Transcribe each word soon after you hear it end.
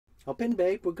Hop in,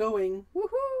 babe, we're going.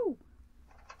 Woohoo!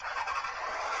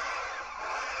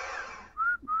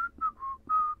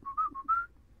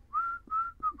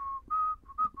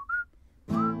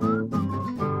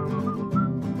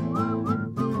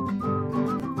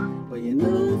 Well, your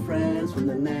new friends from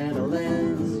the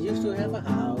Netherlands used to have a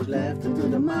house left into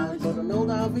the mouse, but an old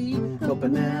RV called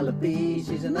Penelope.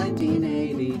 She's in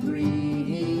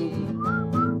 1983.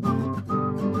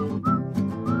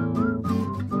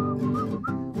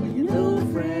 Well, your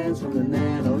new friends from the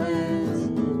Netherlands,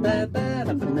 bad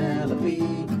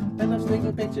Penelope. Pat loves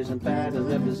taking pictures and Pat has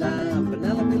left design.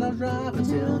 Penelope loves driving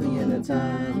till the end of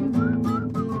time.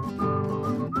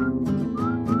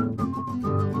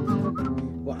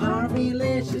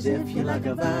 Delicious. If you like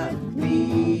a vibe,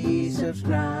 please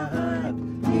subscribe.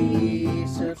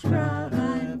 Please subscribe.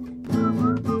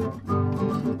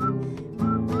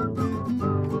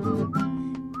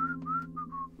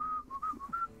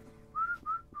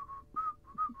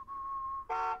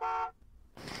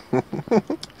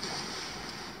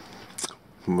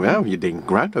 Well, you did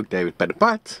Groundhog Day with better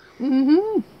part.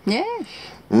 Yes.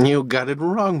 You got it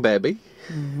wrong, baby.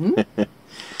 Mm-hmm.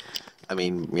 I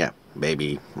mean, yeah,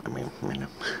 baby. I mean, you know.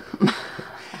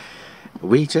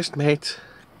 We just made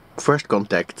first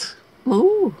contact.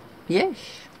 Ooh, yes.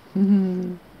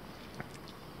 Mm-hmm.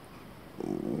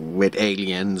 With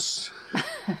aliens.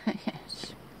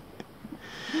 Yes.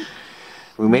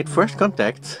 We made first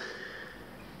contact.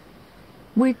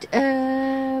 With,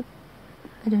 I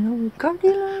don't know, car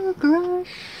dealer,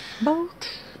 garage, boat?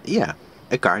 Yeah,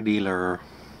 a car dealer.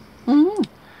 Mm-hmm.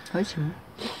 I see.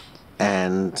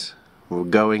 And we're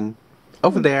going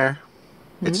over there.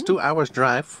 It's 2 hours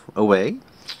drive away.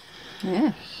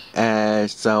 Yes.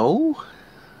 So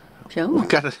So? we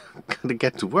gotta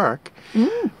get to work.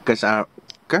 Because our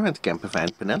current camper van,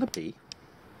 Penelope,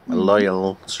 a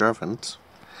loyal servant,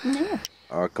 Yes.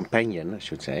 or companion, I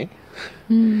should say.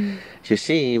 You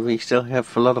see, we still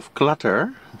have a lot of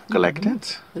clutter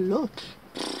collected. A lot.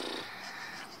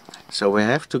 So we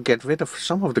have to get rid of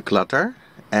some of the clutter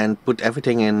and put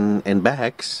everything in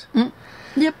bags.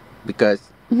 Yep. Because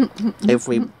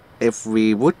if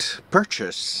we would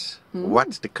purchase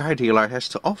what the car dealer has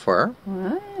to offer,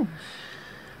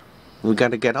 we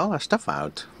gotta get all our stuff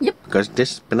out. Yep. Because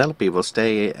this Penelope will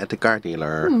stay at the car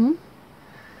dealer.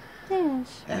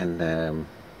 Yes. And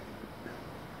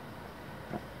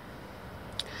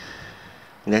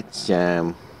that's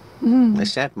a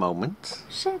sad moment,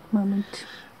 Sad moment.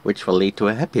 which will lead to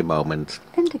a happy moment.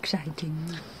 And exciting.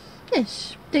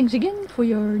 Yes. Thanks again for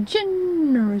your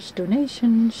generous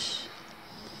donations.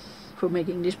 For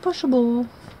making this possible.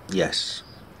 Yes.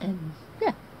 And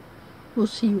yeah. We'll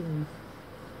see you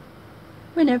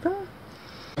whenever.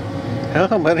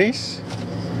 Hello, buddies.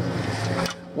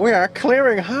 We are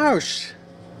clearing house.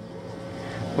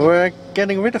 We're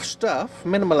getting rid of stuff,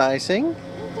 minimalizing.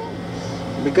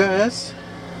 Because,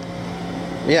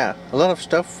 yeah, a lot of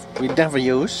stuff we never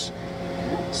use.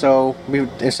 So we,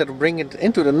 instead of bringing it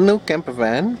into the new camper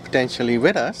van, potentially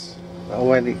with us,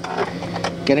 already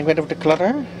getting rid of the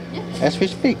clutter as we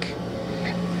speak.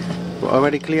 We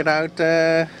already cleared out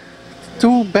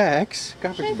 2 bags,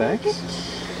 garbage bags,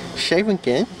 shaving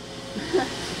kit.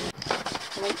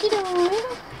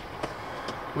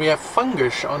 We have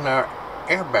fungus on our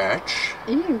airbag.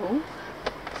 Ew.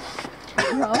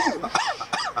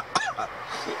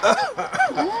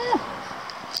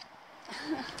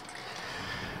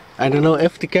 I don't know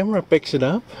if the camera picks it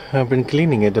up. I've been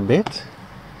cleaning it a bit.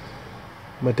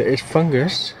 But there is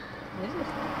fungus.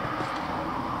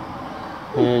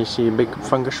 Here you see a big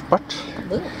fungus spot.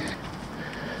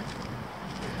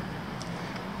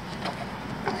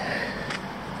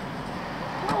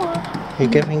 You're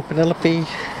giving Penelope a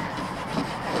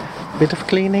bit of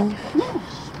cleaning? Yes.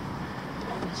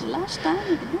 It's the last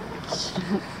time. Yes.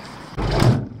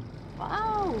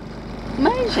 Wow.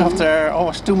 Amazing. After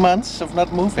almost 2 months of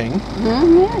not moving,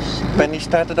 yes. Penny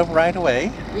started up right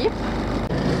away. Yep.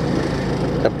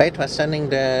 The Pete was sending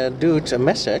the dude a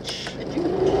message.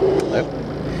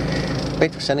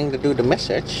 Pete was sending the dude a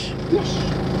message. Yes.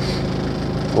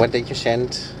 What did you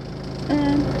send?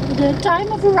 The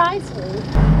time of arrival.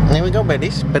 Here we go,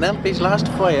 buddies. Penelope's last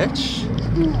voyage.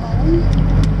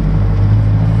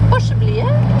 Possibly,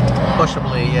 eh?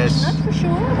 Possibly, yes. Not for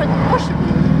sure, but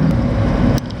possibly.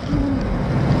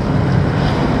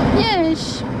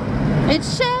 Yes. It's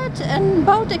sad and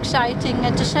both exciting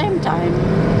at the same time.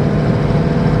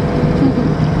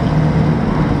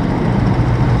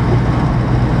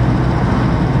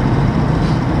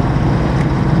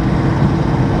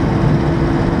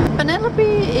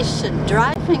 Penelope is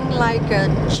driving like a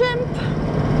chimp.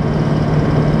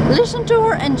 Listen to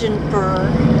her engine purr.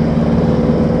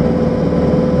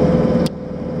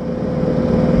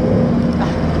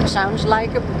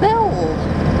 like a bell.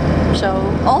 So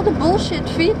all the bullshit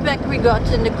feedback we got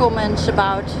in the comments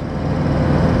about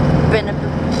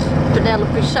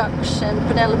Penelope sucks and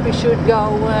Penelope should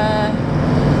go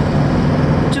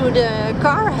to the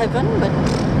car heaven, but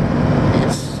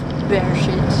it's bear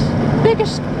shit.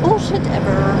 Biggest bullshit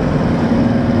ever.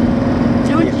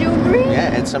 Don't you agree?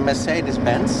 Yeah, it's a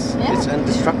Mercedes-Benz. Yeah. It's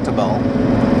indestructible.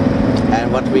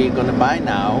 And what we're gonna buy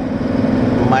now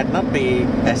might not be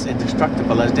as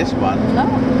indestructible as this one. No.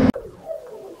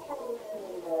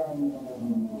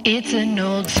 It's an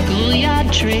old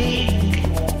schoolyard trick,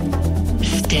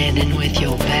 standing with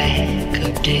your back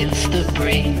against the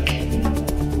brick,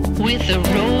 with a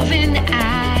roving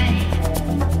eye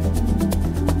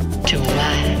to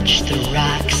watch the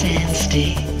rocks and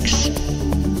sticks.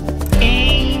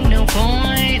 Ain't no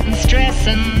point in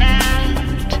stressing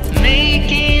out,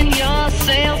 making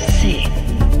yourself sick.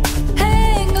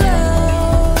 Hang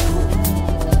low,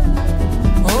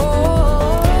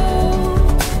 oh,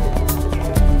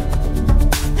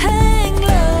 hang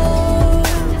low,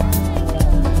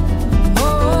 oh,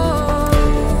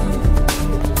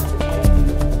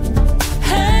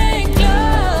 hang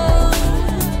low.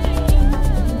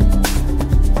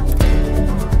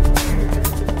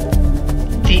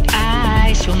 The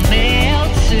ice will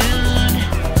melt soon.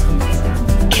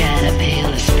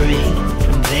 Caterpillars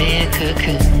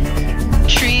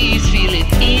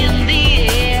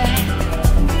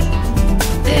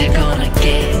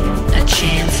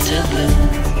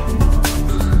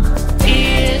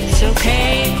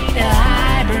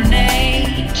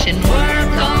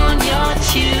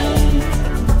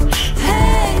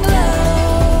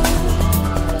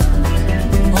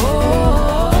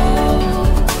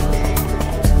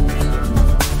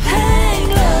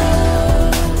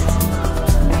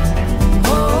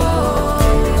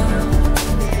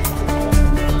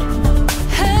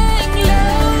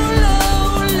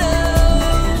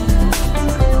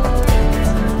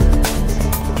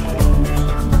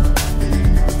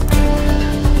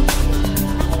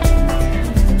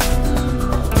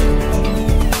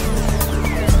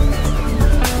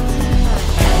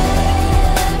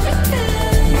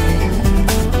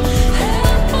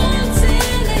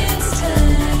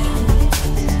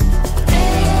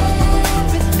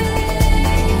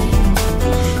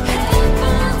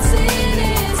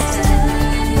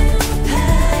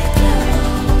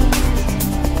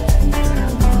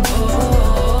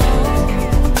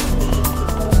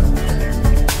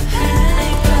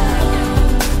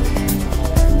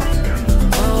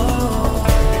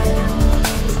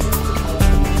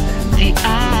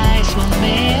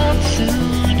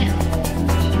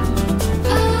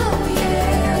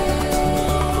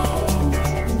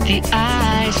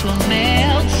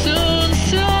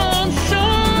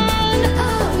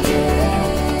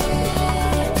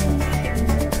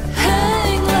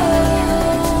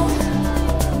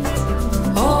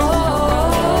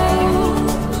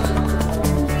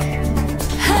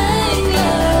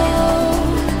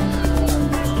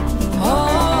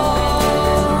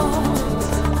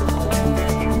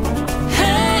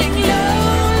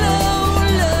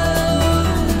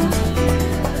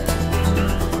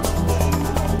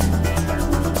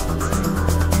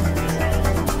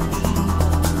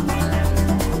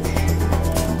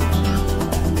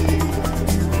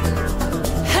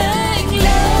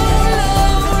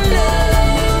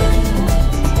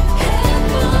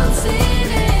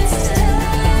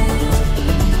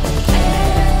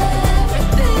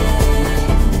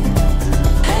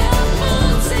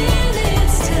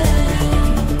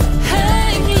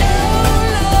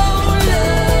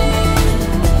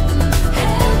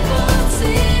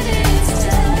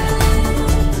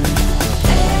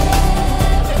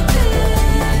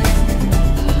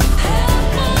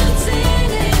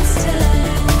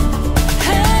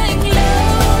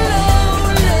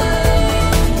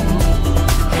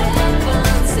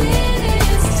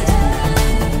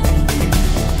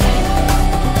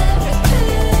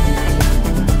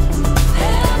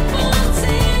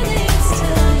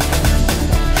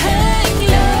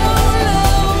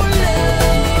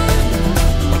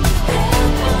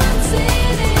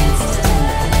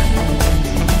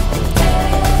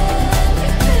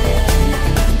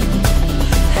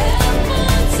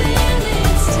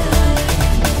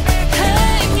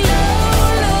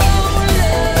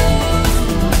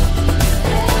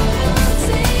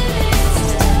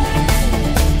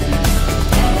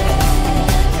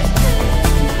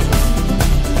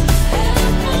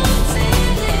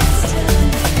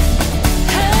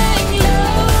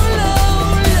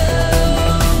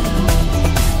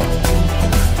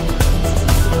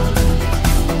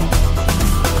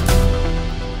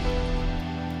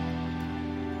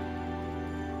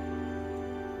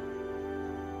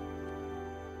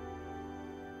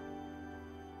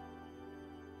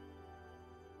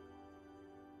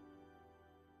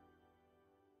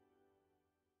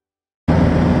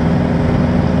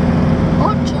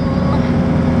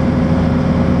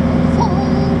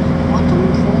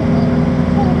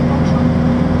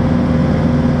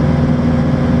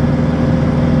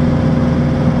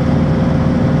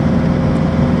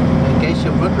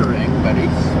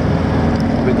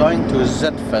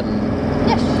Zutphen.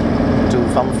 Yes. To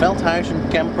Van Veldhuizen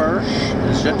Camper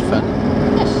Zutphen.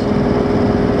 Yes.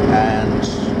 And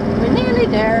We're nearly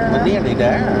there. we're nearly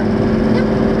there. Yep.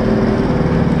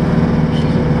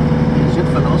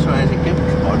 Zutphen also has a camper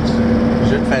spot.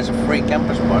 Zutphen has a free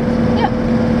camper spot. Yeah.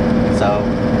 So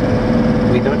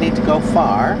we don't need to go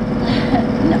far.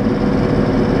 No.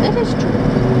 That is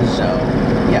true. So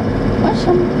yeah.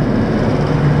 Awesome.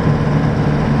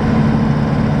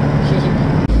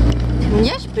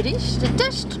 Yes, buddies, the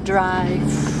test drive.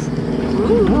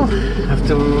 Ooh. Have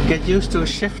to get used to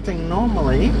shifting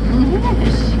normally,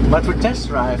 Yes. but we're test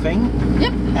driving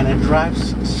Yep. and it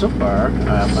drives super,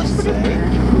 I must say.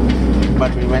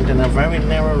 But we went in a very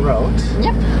narrow road.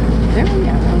 Yep. Very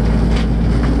narrow.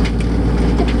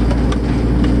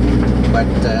 But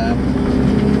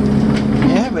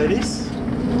yeah, buddies.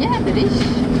 Yeah, buddies.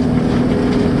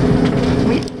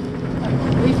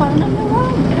 We found a new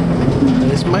one.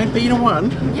 This might be the one.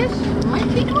 Yes, might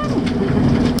be the one.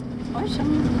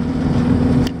 Awesome.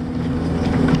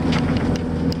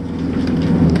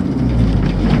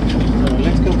 So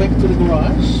let's go back to the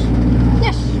garage.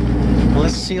 Yes.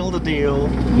 Let's seal the deal.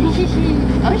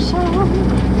 Awesome.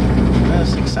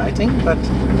 That's exciting, but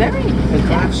Very. it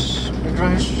drives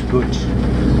good.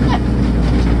 Yeah.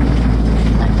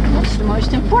 That's the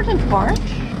most important part.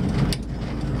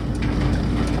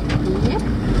 Yep.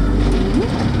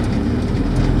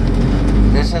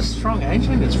 There's a strong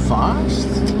engine, it's fast.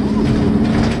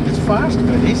 It's fast,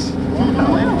 buddies.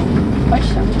 Wow.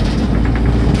 Awesome.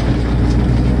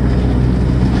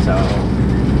 So,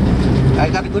 I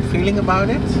got a good feeling about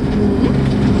it.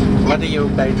 What do you,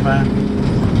 Petra?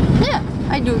 Yeah,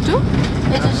 I do too.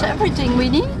 It is everything we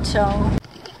need, so.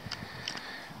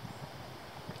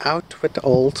 Out with the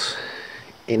old,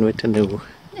 in with the new.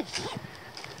 Yes.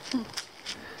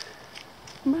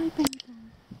 My Penny.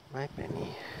 My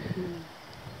Penny.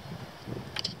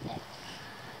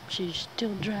 She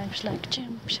still drives like a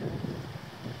champ, so.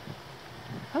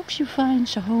 Hope she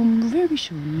finds a home very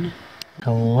soon.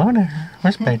 Hello there.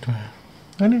 Where's Petra?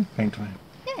 Where is Petra?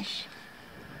 Yes.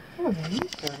 I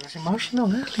was emotional,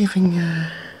 huh? Leaving,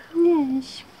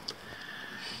 Yes.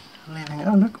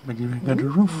 oh look, but you got a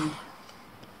roof.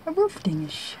 A roof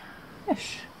dingish.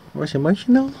 Yes. Was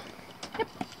emotional?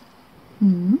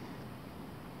 Hmm.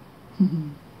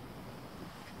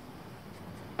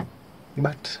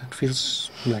 But it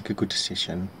feels like a good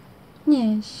decision.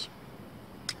 Yes.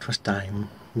 It was time.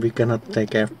 We cannot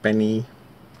take care of Penny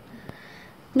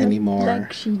anymore.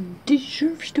 Like she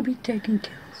deserves to be taken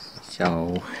care of.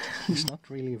 So, it's not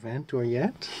really a van tour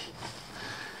yet.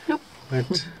 Nope.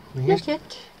 But we're Not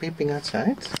yet. peeping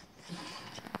outside.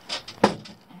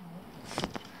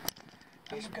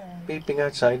 He's peeping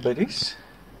outside, buddies.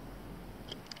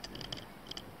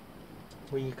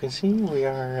 Well, you can see we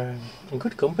are in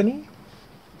good company.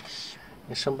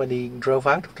 Somebody drove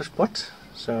out of the spot,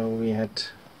 so we had.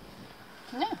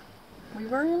 Yeah. We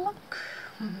were in luck.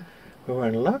 We were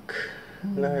in luck.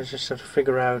 Now I just have to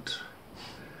figure out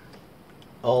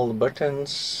all the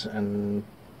buttons and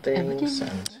things, Everything.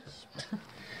 and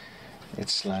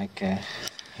it's like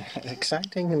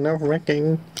exciting and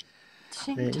nerve-wracking.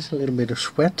 There is a little bit of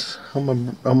sweat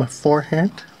on my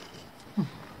forehead.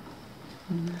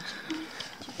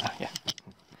 Ah, yeah.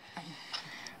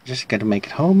 Just gotta make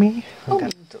it homey. We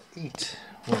got to eat.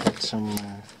 We got some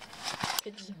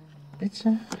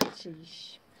pizza.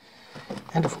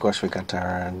 And of course we got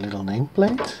our little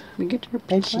nameplate. We get her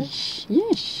Pizza? pizzas.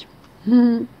 Yes.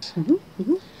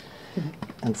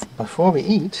 And before we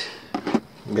eat,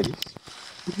 buddies,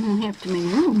 We have to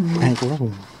make room. make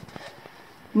room.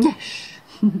 Yes.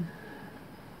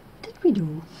 That we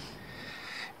do.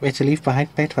 We had to leave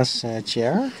behind Petra's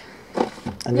chair,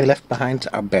 and we left behind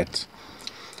our bed.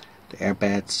 The air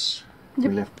beds we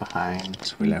left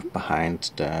behind. We left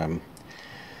behind the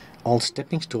old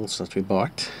stepping stools that we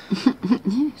bought.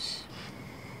 Yes.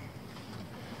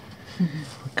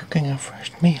 We're cooking our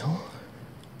first meal.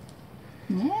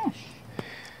 Yes.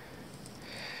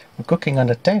 We're cooking on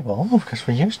the table because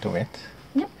we're used to it.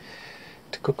 Yep.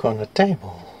 To cook on the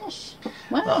table. Yes.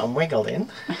 Wow. I'm wiggled in.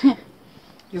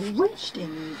 You're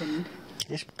wasting even.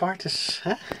 This part is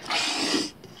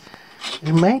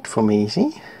it's made for me,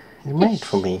 see? It's made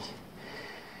for me.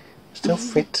 Still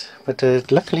fit, but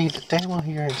luckily the table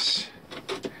here is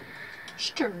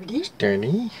Sturdy.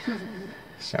 sturdy.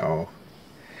 So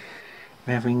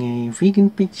we're having a vegan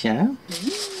pizza.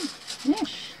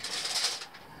 Yes.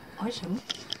 Awesome.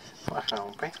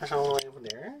 Wow, Petra's all the way over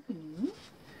there.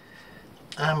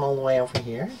 I'm all the way over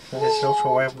here. That is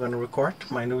also where I'm going to record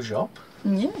my new job,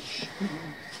 Yes.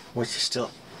 which is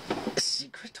still a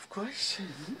secret, of course.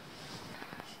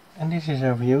 And this is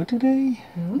our view today.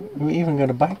 We even got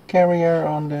a bike carrier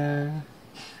on the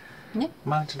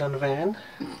mounted on the van.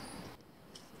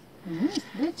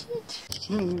 That's it.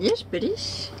 Yes,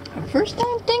 buddies. Our first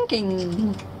time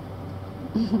tanking.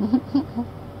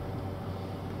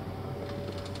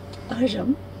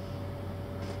 Awesome.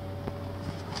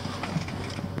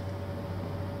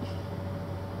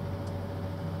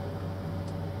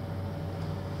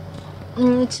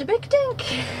 It's a big tank.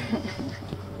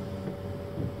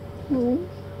 How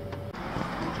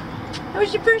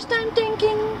was your first time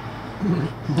tanking?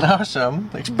 Awesome.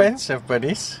 Expensive,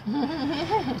 buddies.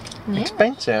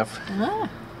 Expensive. Ah.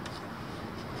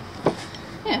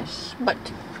 Yes, but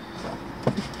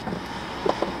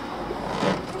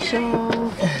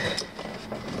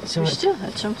so we still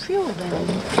had some fuel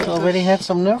then. Already had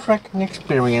some nerve-wracking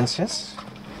experiences.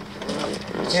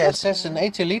 Yeah, it says an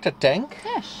 80-liter tank.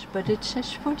 Yes, but it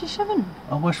says 47.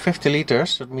 Almost 50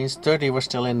 liters. That means 30 was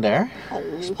still in there.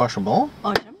 It's possible.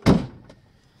 Awesome.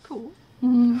 Cool.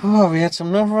 Oh, we had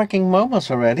some nerve-wracking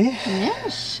moments already.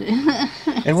 Yes.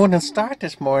 It wouldn't start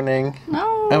this morning.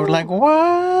 No. I was like, what?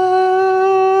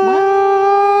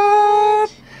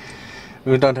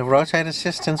 We don't have roadside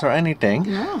assistance or anything.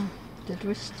 No, that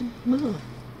was the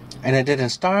And it didn't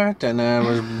start, and there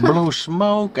was blue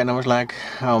smoke, and I was like,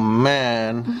 oh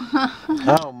man.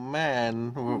 Oh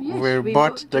man. Yes, we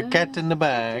bought the cat in the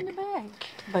bag. in the bag.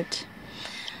 But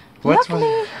What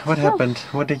luckily, happened?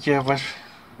 What did you...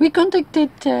 we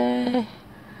contacted the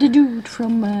dude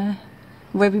from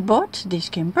where we bought this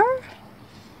camper,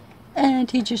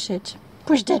 and he just said,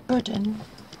 push that button,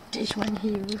 this one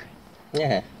here.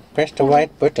 Yeah, press the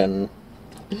white button.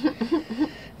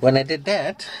 When I did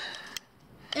that,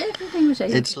 Everything was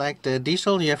able. it's like the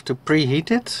diesel, you have to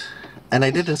preheat it. And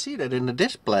I didn't see that in the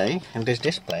display, in this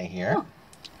display here. Oh.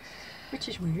 Which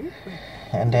is weird. But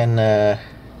And then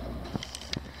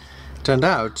turned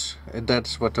out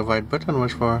that's what the white button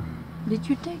was for. did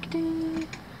you take the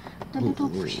little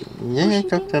push? Yeah, I pushy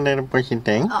took the thing? little pushy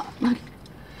thing. Oh,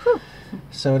 okay.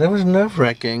 So that was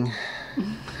nerve-wracking.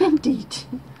 Indeed.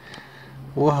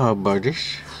 Wow,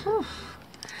 buddies. Whew.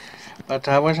 But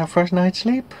how was our first night's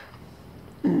sleep?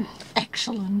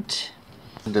 Excellent.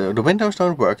 The windows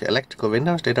don't work. Electrical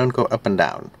windows, they don't go up and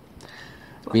down.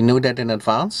 We knew that in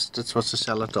advance. That's what the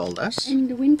seller told us. In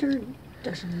the winter,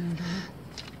 doesn't matter.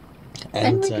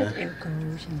 And we got air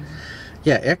cars.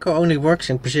 Yeah, airco only works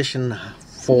in position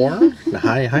 4, the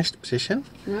highest position.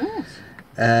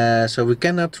 Yes. So we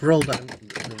cannot roll down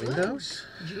the windows.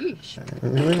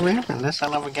 Jeez. Unless our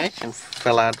navigation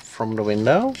fell out from the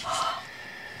window.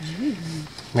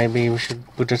 Maybe we should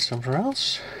put it somewhere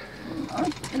else.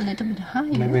 A little bit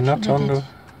higher. Maybe not so on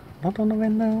that the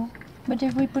window. But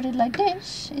if we put it like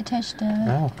this, it has the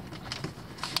Oh,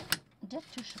 that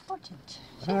to support it.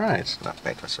 all right. Not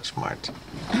that was so smart.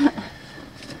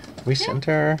 We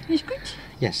center. It's good.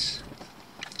 Yes.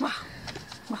 Wow.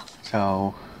 Wow.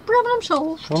 So Problem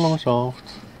solved. problem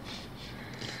solved.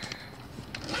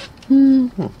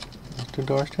 Is the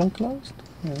door still closed?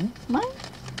 Yeah. Mine?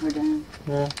 Or the...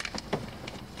 Yeah.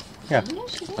 Yeah.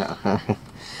 Yes, it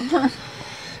is.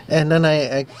 And then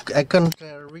I couldn't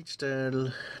reach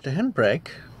the handbrake,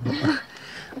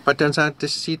 but turns out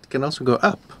this seat can also go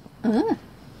up.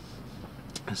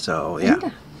 So yeah,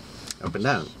 up and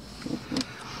down.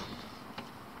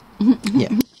 Yeah,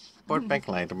 port back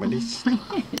later, buddies.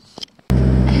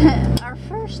 Our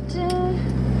first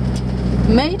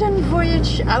maiden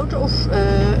voyage out of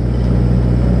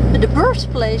the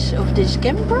birthplace of this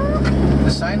camper.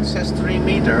 The sign says 3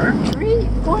 meter.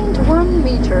 3.1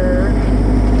 meter.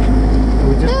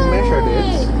 We just measured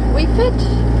Yay! it. We fit.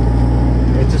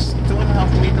 It is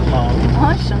 2.5 meter long,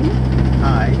 Awesome.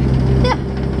 high, Yeah.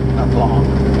 not long.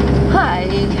 Hi.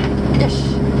 Yes.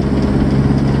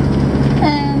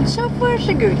 And so far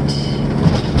so good.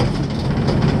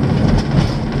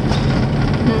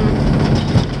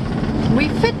 We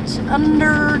fit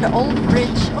under the old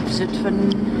bridge of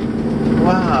Zutphen.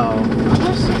 Wow,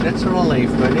 Awesome. that's a relief,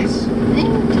 buddies.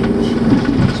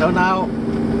 Indeed. So now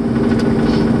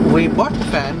we bought the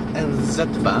van in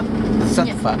Zutphen,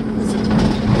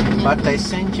 but they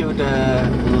sent you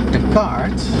the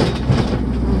card.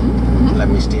 Let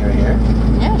me steer here.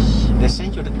 Yes. They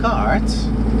sent you the card,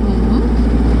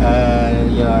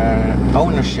 your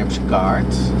ownership's card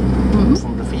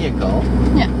from the vehicle,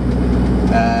 Yeah.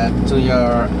 to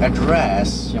your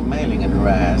address, your mailing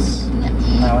address.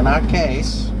 Yes. Now in our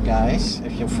case, guys,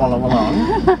 if you follow along,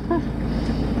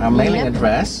 our mailing Yep.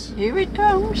 address Here it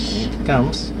comes.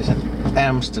 is in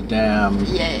Amsterdam.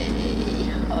 Yay.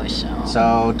 Awesome.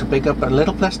 So to pick up a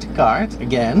little plastic card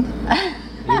again,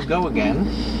 you go again.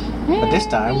 But this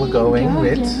time we're going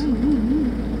with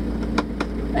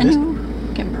a new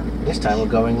camper. this time we're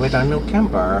going with our new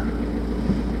camper.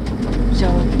 So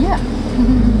yeah.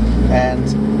 And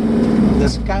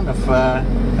this kind of a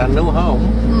new home,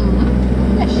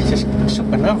 Yes. which is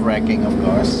super nerve-wracking, of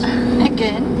course.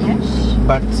 Again, yes.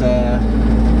 But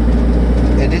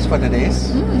it is what it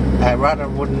is. I rather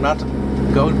would not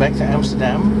go back to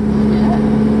Amsterdam, Yeah.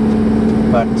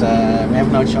 but we have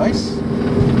no choice.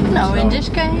 No, in So- this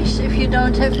case, if you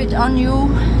don't have it on you,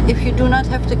 if you do not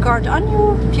have the card on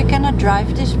you, you cannot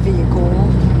drive this vehicle.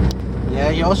 Yeah,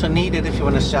 you also need it if you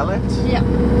want to sell it, Yeah,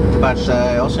 but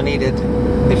you also need it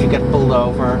if you get pulled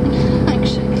over.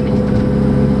 exactly.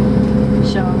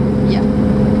 So, yeah.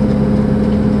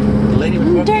 The lady was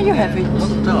working There you there, have it. A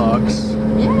lot of dogs.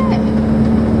 Yeah.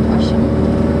 Awesome.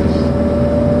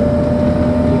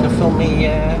 You can film me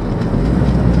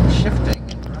shifting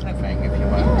and driving if you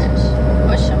want. Yes.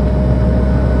 Awesome.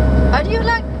 How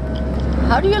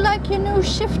do you like your new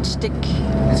shift stick?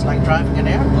 It's like driving an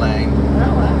airplane.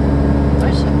 Oh wow.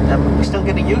 Awesome. I'm still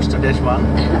getting used to this one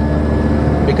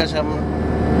because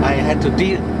I had to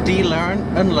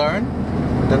unlearn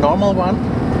the normal one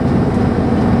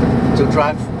to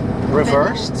drive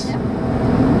reversed, Yeah.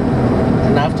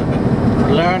 and I have to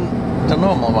learn the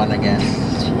normal one again.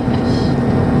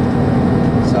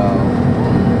 So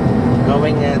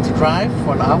going to drive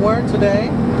for an hour today.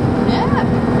 Yeah.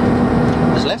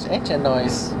 There's less engine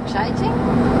noise. Exciting.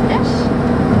 Yes.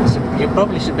 So you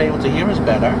probably should be able to hear us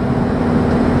better.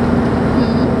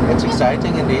 It's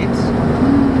exciting indeed.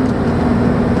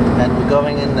 And we're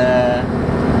going in the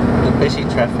busy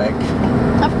traffic.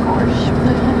 Of course.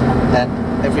 And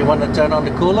if you want to turn on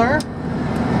the cooler,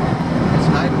 it's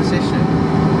high position.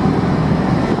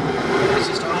 This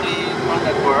is the only one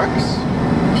that works.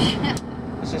 Yeah.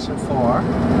 Position 4.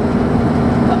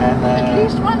 And At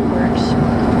least one works.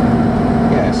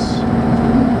 yes.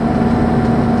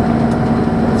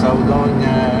 So we're going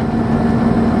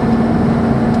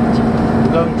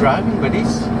driving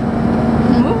buddies.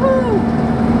 Woohoo!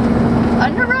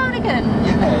 On the road again.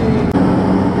 Yay!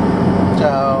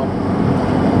 So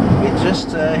we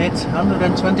just hit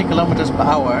 120 kilometers per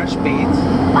hour speed.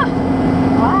 Ah,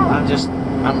 wow.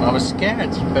 I was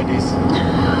scared, buddies. I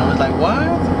was like, what?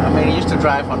 I mean, I used to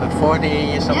drive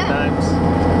 140 sometimes,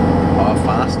 or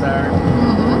faster.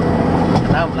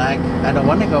 And now I'm like, I don't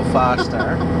want to go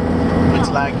faster. It's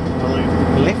like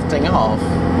lifting off.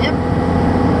 Yep.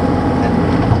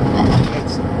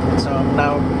 So I'm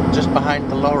now just behind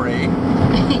the lorry.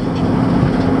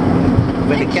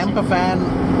 With a camper van,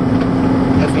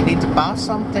 if we need to pass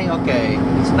something, okay,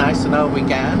 it's nice to know we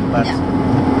can, but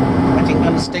I think I'm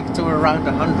gonna stick to around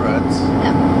 100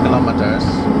 kilometers.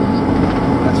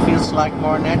 That feels like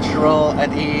more natural,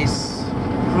 at ease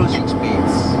cruising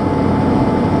speeds.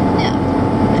 Yeah.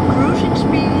 The cruising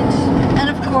speed. And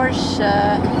of course,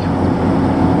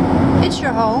 it's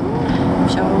your home.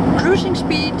 So cruising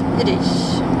speed it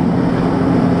is.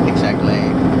 Exactly.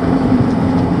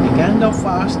 We can go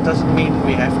fast, doesn't mean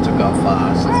we have to go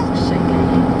fast. Exactly.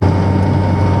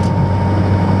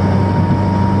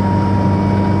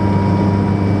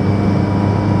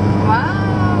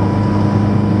 Wow.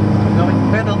 We're going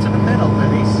pedal to the metal,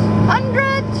 buddies.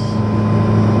 100.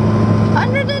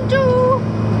 102.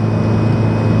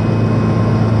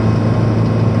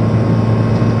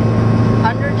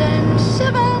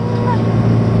 107.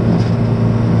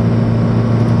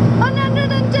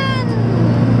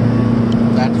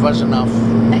 110. That was enough.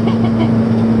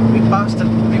 We passed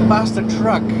a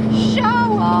truck. Show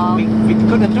off. We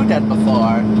couldn't do that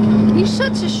before. He's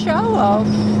such a show off.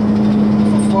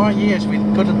 For 4 years we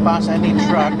couldn't pass any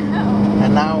truck,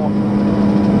 and now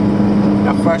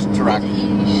our first truck.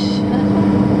 Ease.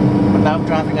 But now I'm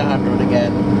driving 100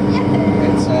 again.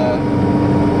 Yeah. It's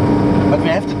but we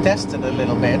have to test it a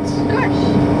little bit. Of course.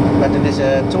 But it is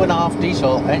a 2.5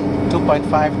 diesel and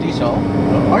 2.5 diesel.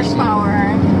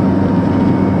 Horsepower.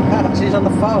 Yeah, she's on the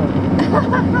phone.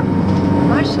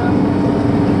 Awesome.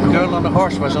 The girl on the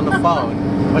horse was on the phone.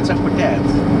 What's up with that,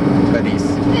 buddies?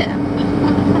 Yeah.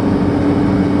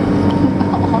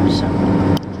 Awesome.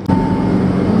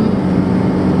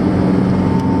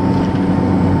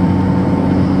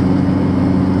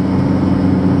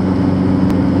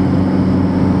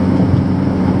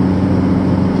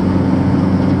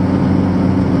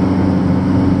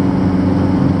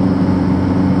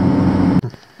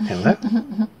 Hello?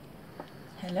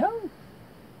 Hello.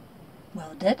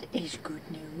 Well, that is good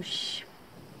news.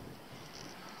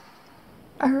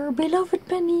 Our beloved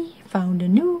Penny found a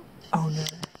new owner.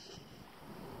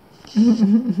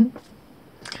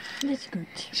 That's good.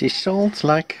 She sold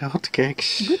like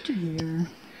hotcakes. Good to hear.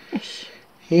 Yes.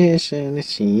 Here's, let's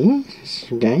see,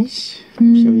 show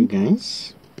you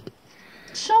guys.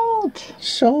 Salt.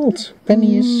 Salt.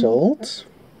 Penny is salt.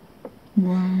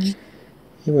 Wow.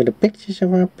 Here were the pictures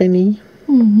of our Penny.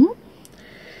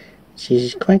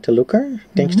 She's quite a looker,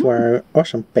 thanks to our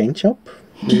awesome paint job.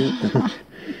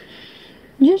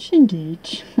 Yes,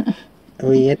 indeed.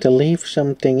 We had to leave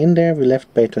something in there. We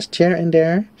left Petra's chair in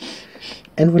there.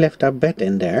 And we left our bed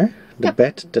in there. The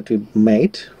bed that we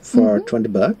made for 20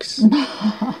 bucks.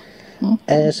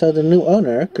 So the new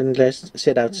owner can just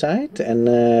sit outside. And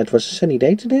it was a sunny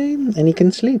day today. And he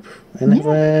can sleep. And have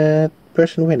a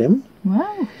person with him.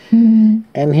 Wow.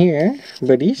 And here,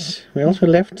 buddies, we also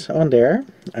left on there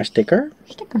our sticker.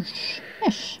 Stickers.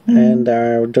 Yes. And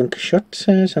our Don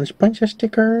Quixote Sans Pancha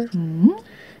sticker.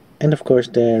 And of course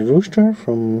the rooster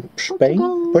from Spain,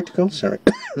 Portugal, sorry,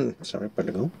 sorry,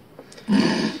 Portugal.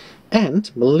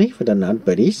 And believe it or not,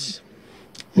 buddies,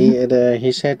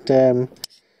 he said,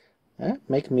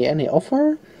 make me any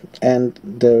offer, and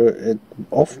the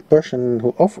person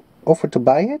who offered to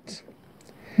buy it,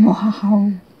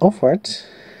 Wow. offered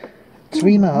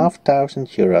 3,500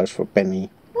 euros for Penny.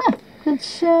 Yeah,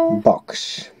 that's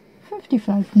Box.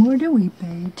 55 more than we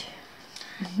paid.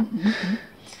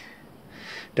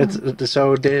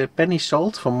 So the Penny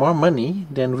sold for more money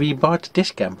than we bought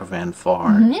this camper van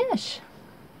for. Yes.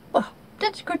 Well,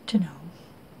 that's good to know.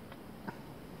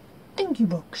 Thank you,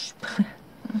 Box.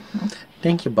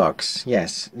 Thank you, Box.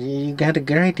 Yes, you got a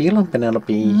great deal on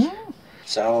Penelope.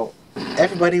 So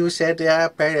everybody who said, yeah,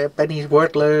 Penny's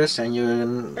worthless and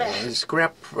you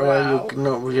scrap,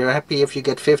 you're happy if you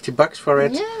get 50 bucks for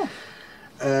it.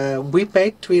 Yeah. We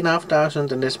paid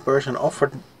 3,500 and this person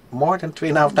offered more than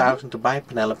 3,500 to buy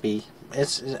Penelope.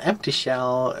 It's an empty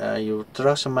shell. You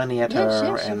throw some money at her,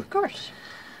 Yes, and of course.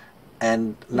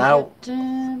 and now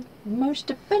Most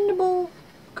dependable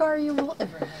car you will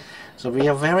ever have. so we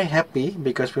are very happy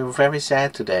because we were very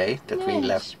sad today that we Yes.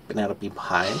 left Penelope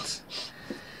behind.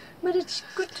 But it's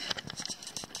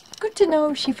good to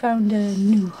know she found a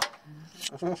new.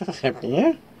 Happy,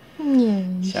 yeah?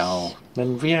 Yes. So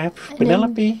then we have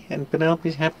Penelope, and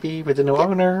Penelope's happy with the new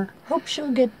owner. Hope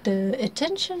she'll get the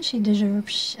attention she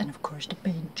deserves, and of course the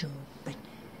paint job, and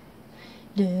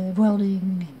the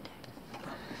welding, and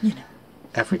you know.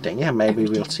 Everything, yeah. Maybe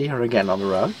we'll see her again on the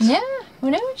road. Yeah, who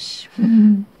knows?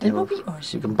 That will be You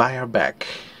awesome. can buy her back.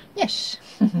 Yes.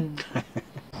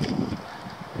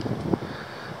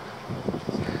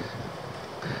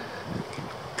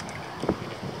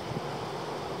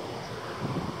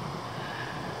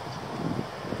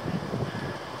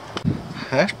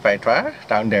 There's Petra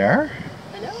down there.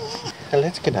 Hello. And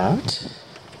let's get out.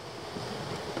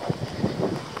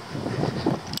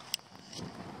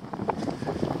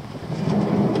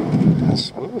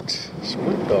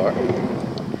 Smooth door.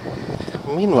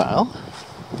 Meanwhile,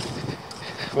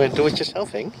 we're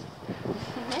do-it-yourselfing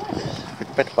with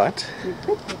Petpot.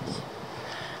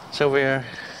 So we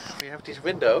have these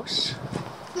windows.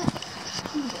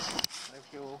 If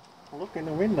you look in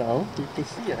the window, you can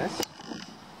see us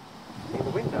in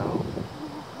the window.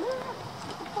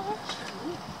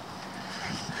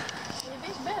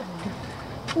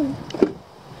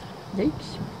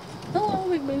 Thanks. Hello,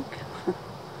 Big Big.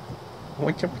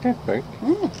 Watch out for that bird.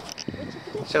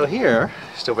 So here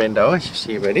is the window, as you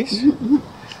see, buddies.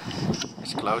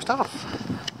 It's closed off.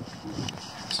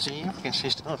 See, you can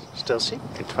still see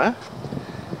it, huh?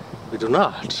 We do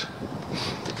not.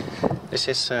 This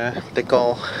is what they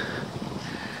call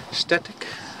static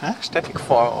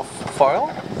foil.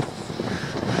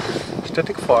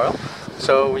 Static foil.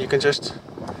 So you can just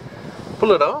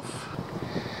pull it off.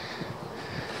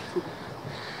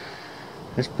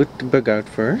 Let's put the bug out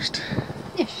first.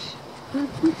 Yes.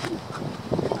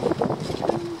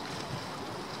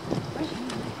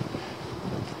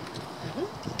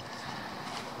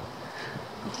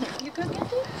 You can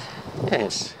get it?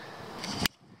 Yes.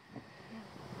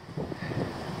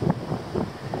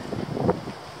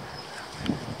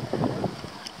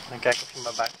 Dan kijk of je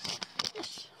maar buiten ziet.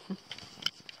 Yes.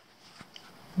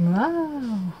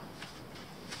 Wow.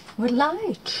 What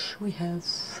light we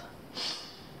have.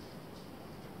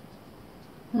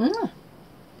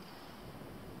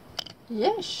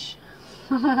 Yes.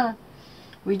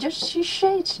 We just see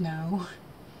shades now.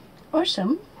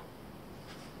 Awesome.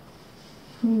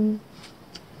 And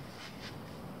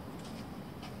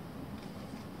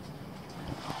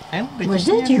did Was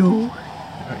see that it? you?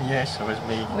 Yes, that was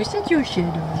me. Was that your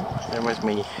shadow? That was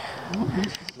me.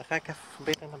 Dan ga ik even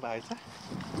verbinden naar buiten.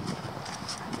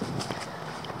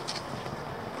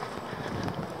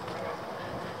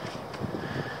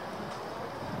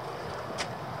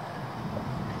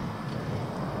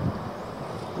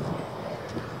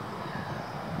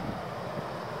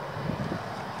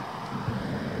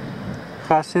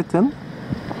 Ga zitten.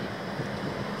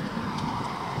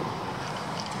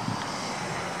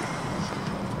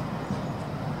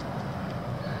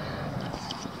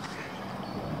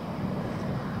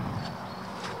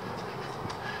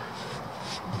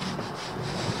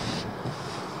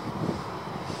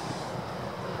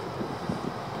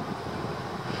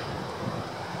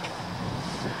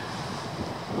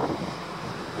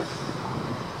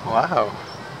 Wow.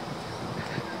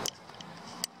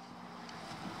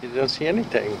 You don't see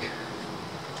anything.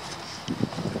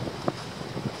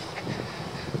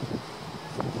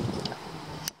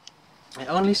 I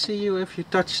only see you if you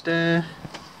touch the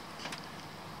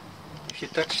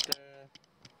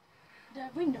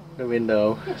window. the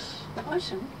window. Yes,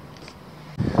 awesome.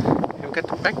 You've got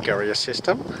the back carrier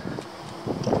system.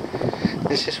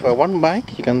 This is for one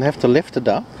bike. You can have to lift it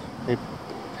up. You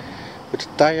put the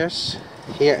tires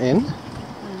here in.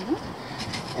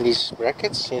 And these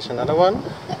brackets. Here's another one.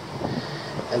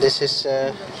 And this is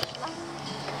You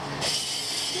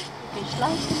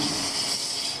slide.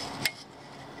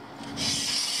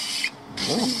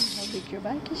 How big your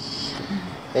bike is.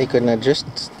 you can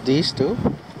adjust these two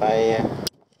by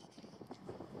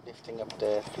lifting up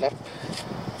the flap,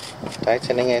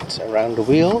 tightening it around the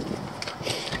wheel.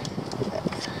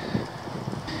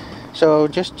 So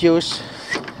just use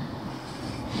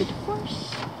Bit of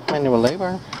force. manual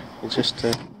labor. You just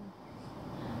And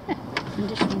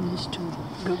this one has to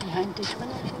go behind this one,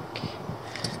 I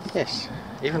think. yes.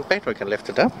 Even Pedro can lift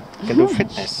it up. You can do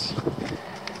fitness.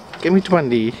 Give me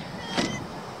 20.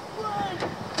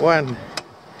 1,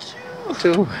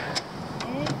 2,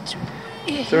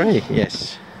 3.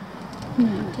 Yes.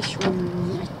 This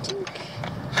one, I think.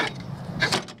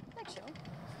 Like so.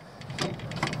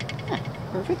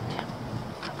 Perfect.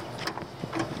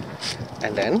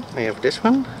 And then we have this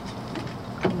one.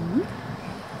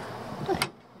 Put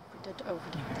that over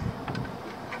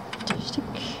there. Stick.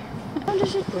 How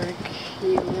does it work?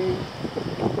 You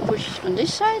push on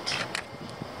this side,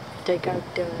 take out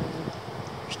the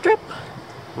strap,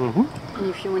 and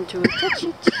if you want to attach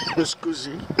it,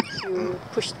 Scusi. you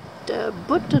push the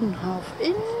button half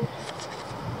in,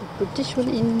 you put this one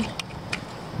in,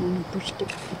 and push the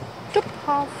top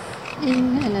half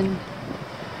in, and then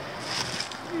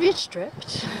it's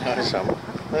strapped. Awesome.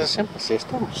 That's a simple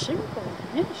system. Simple,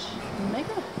 yes,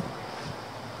 mega.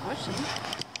 Awesome.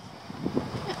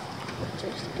 Yeah,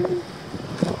 just do.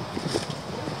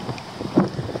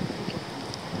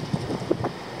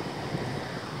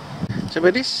 So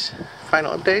with this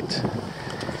final update,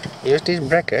 use these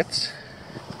brackets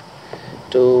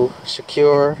to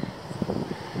secure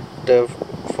the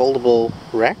foldable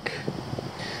rack.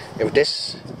 If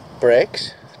this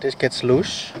breaks, this gets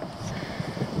loose,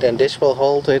 then this will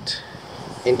hold it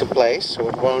into place so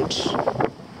it won't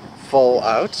fall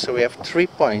out. So we have 3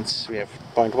 points. We have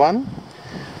point 1,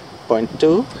 point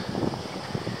 2,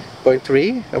 point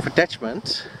 3 of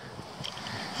attachment.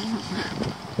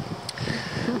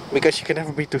 Because you can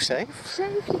never be too safe.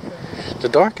 Safety first. The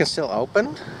door can still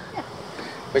open,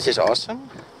 which is awesome.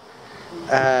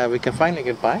 We can finally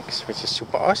get bikes, which is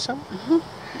super awesome.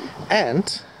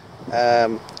 And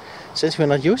since we're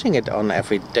not using it on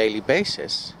every daily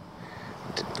basis,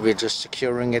 we're just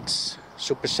securing it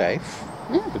super safe.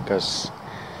 Yeah. Because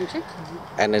Exactly.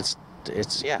 and it's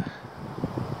yeah,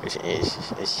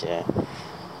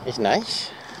 it's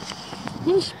nice.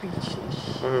 He's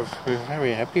speechless. We're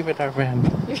very happy with our van.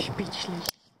 You're speechless.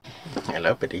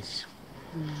 Hello, buddies.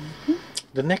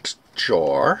 The next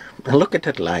chore. Look at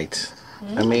that light.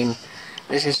 I mean,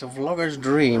 this is a vlogger's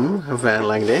dream, a van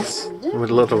like this, with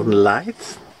a lot of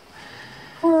light.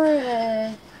 Or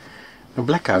A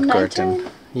blackout curtain.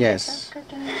 Yes.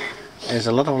 There's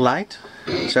a lot of light,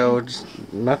 so it's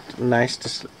not nice to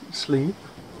sleep.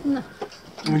 No.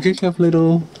 We just have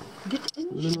little Get in.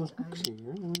 hooks here.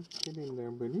 Get in there,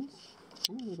 buddies.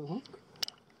 A little hook.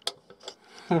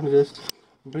 Just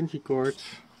bungee cords.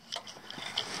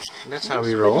 That's how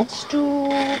we roll. It's too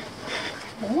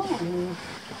long.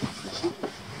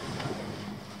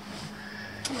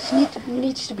 It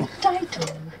needs to be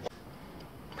tighter.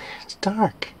 It's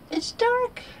dark. It's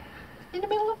dark in the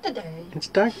middle of the day. It's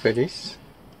dark, buddies.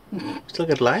 Still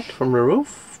get light from the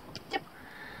roof. Yep.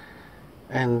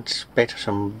 And better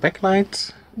some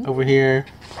backlight over here.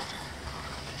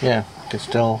 Yeah, you can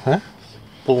still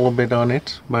pull a bit on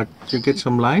it, but you get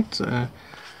some light.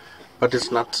 But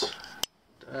it's not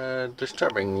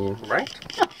disturbing you, right?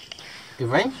 No.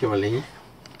 Eventually,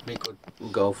 we could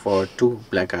go for 2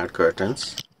 blackout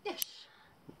curtains. Yes.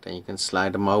 Then you can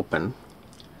slide them open.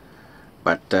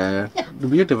 But the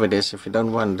beauty of it is, if you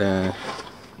don't want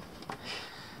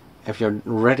if you're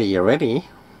ready, you're ready.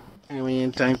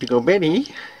 Anyway, time to go Betty.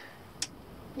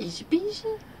 Easy peasy.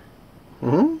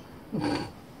 Hmm?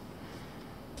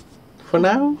 For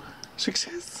now,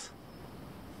 success.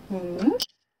 Definitely.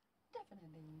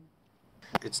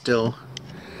 It's still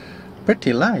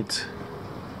pretty light.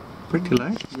 Pretty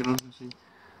light. We don't see.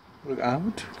 Look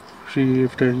out. See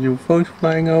if the UFO's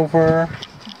flying over.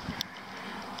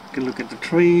 You can look at the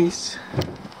trees.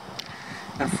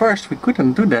 At first we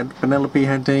couldn't do that. Penelope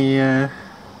had a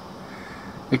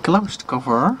closed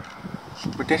cover,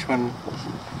 but this one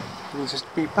will just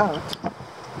peep out.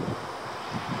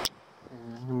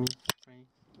 Let me try.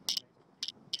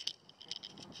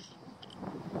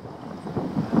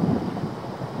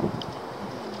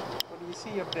 What do you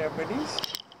see up there, buddies?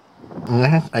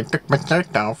 I took my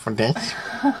shirt off for this.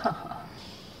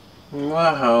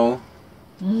 Wow.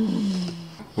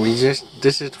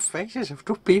 This is the faces of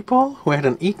two people who had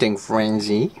an eating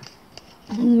frenzy.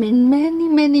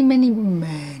 Many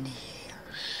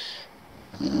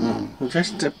We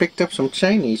just picked up some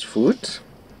Chinese food.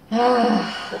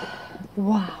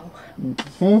 Wow.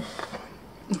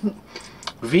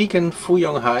 Vegan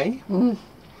Fuyong Hai.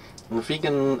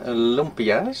 Vegan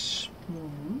lumpias.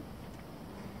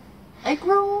 Egg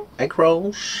roll. Egg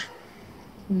rolls.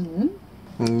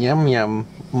 Yum yum.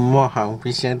 Wow,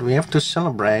 we said we have to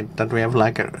celebrate that we have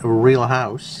like a real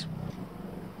house.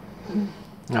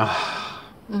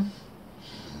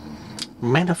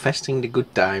 Manifesting the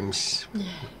good times.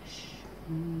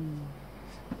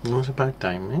 It was about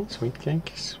time, eh? Sweet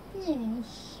cakes.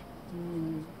 Yes.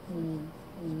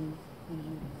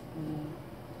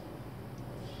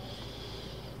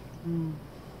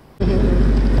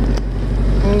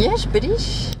 Yes,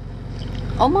 buddies.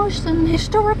 Almost an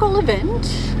historical event.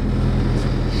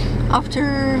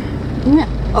 After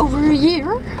over a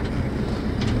year,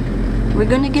 we're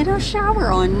gonna get our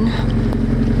shower on.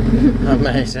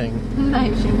 Amazing.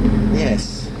 Amazing.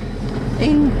 Yes.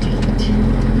 Indeed.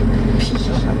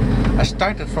 I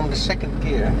started from the second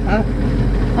gear, huh?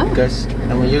 Oh. Because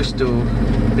I'm used to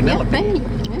Penelope. Yeah, Penny.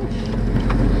 Yes.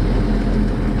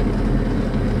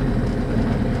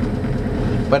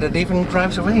 But it even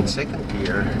drives away in second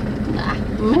gear.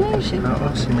 Amazing. How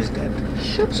awesome is that?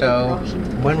 Super So,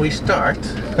 awesome. when we start,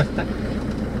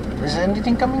 is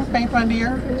anything coming paint around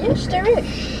here? Yes, there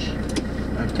is.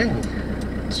 Okay.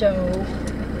 So,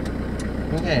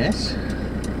 Yes.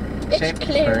 it's Safety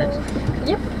clear. first.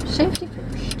 Yep, safety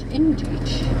first. Indeed.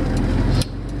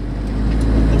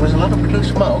 There was a lot of blue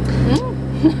smoke.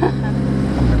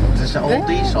 It's an old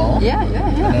diesel. Yeah.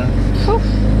 Oof.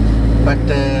 But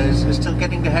still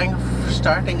getting the hang of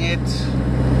starting it.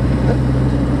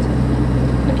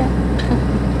 Okay.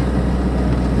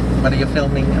 What are you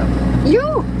filming now?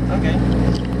 You! Okay.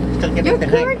 Still getting You're the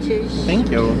hang. gorgeous.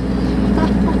 Thank you.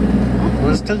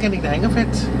 We're still getting the hang of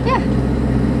it. Yeah.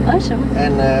 Awesome.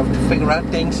 And have to figure out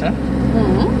things, huh?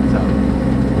 So,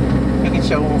 you can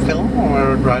show film when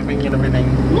we're driving and everything.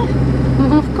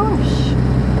 Yeah. Of course.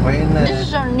 We're in, This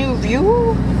is our new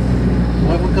view.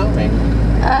 where we're going.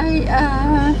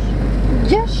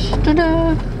 Yes, to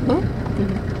the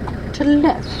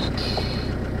left.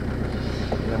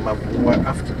 We're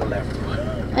after the left.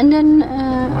 And then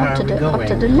are we going?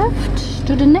 after the left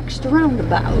to the next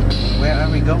roundabout. Where are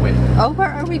we going? Oh, where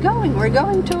are we going? We're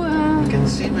going to You can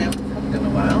see we haven't walked in a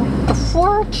while. a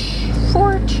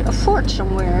fort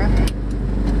somewhere.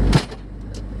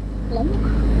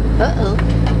 Uh-oh.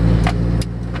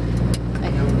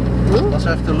 You also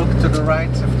have to look to the right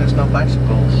if there's no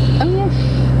bicycles. Oh yes.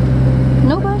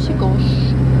 No bicycles.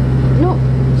 No.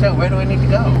 So where do I need to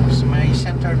go? So may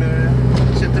center the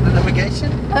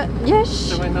navigation? Yes.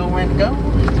 So I know where to go?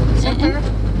 Center?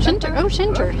 Center. Oh,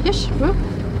 center. Yes. Oh,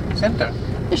 Center.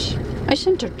 yes. I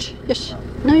centered. Yes.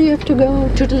 Now you have to go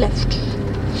to the left.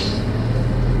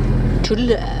 To the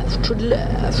left. To the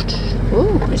left.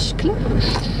 Oh, it's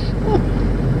close. Oh.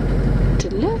 To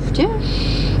the left,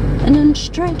 yes. And then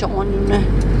straight on.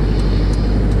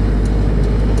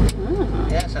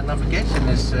 Yes, our navigation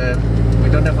is, we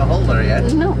don't have a holder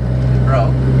yet. No, It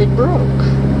broke. it broke.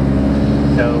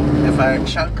 So if I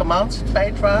shout commands at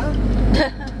Petra,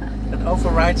 that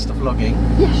overrides the vlogging.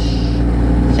 Yes.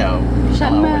 So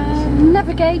I'm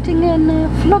navigating and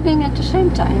vlogging at the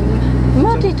same time.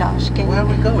 Multitasking. where are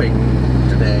we going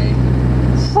today?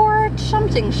 Fort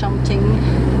something.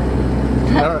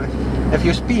 If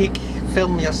you speak,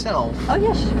 film yourself. Oh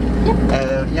yes.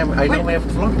 Yep. Yeah, I know we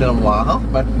haven't vlogged in a while,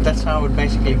 but that's how it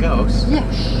basically goes.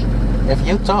 Yes. If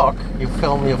you talk, you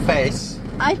film your face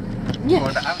for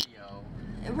Yes. the audio.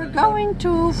 We're going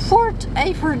to Fort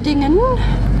Everdingen.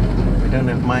 We don't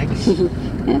have mics.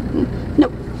 No.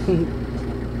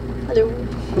 Hello.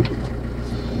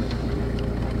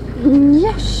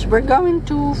 Yes, we're going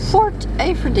to Fort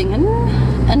Everdingen,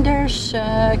 and there's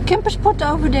a campus spot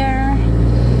over there,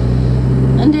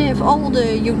 and they have all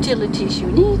the utilities you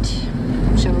need,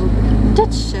 so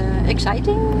that's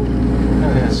exciting.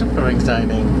 Super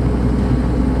exciting.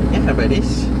 Yeah,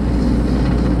 buddies.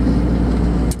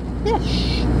 Yes.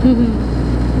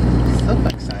 So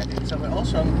exciting. So we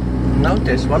also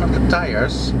noticed one of the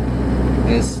tires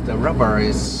is the rubber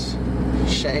is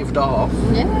shaved off.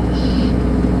 Yes.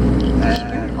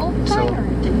 Old So, tire, I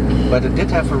think. but it did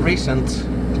have a recent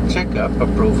checkup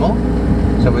approval,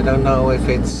 so we don't know if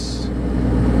it's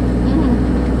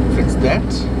dead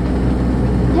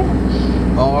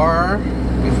Yeah. or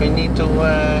if we need to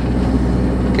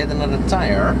get another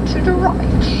tire. To the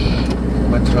right.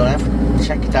 But we'll have to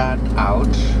check that out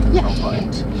at Yeah. some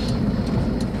point.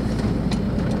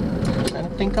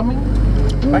 Anything coming?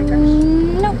 Bikers?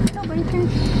 No, no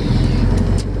bikers.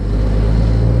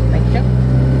 Thank you.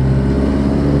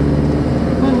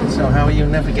 So how are you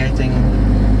navigating?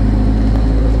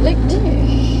 Like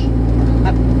this.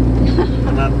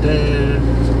 Not the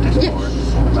dashboard. Yes.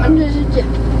 And yeah.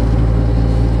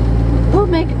 We'll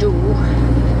make do.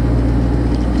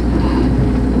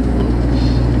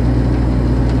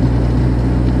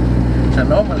 So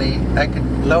normally I could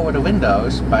lower the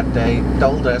windows, but they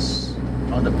told us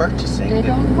on the purchasing They that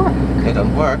don't work. they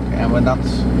don't work, and we're not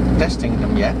testing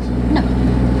them yet No.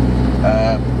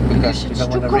 because we It's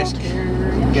don't too want to cold risk here.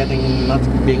 Yeah. getting not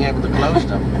being able to close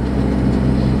them.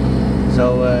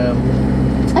 So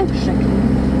Exactly.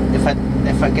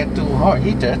 if I get too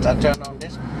heated, I turn on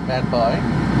this bad boy.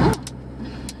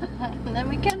 And then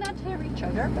we cannot hear each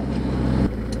other, but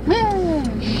yeah.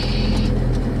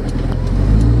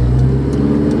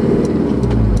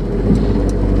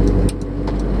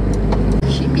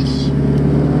 Sheepies.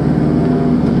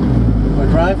 We're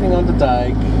driving on the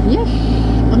dike. Yes,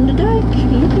 on the dike,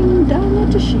 looking down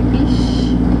at the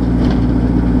sheepies.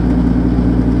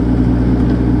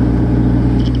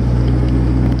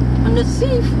 On the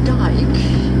Thief Dike.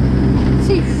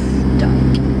 Thief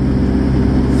Dike.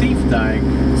 Thief dike.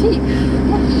 Thief,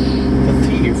 yes. The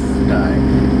thief dike.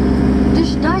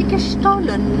 This dike is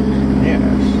stolen.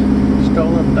 Yes.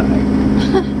 Stolen dike.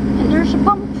 And there's a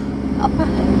bump up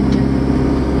ahead.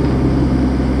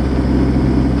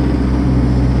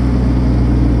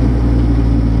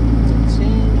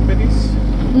 See, buddies?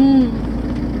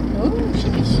 Oh,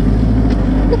 sheepies.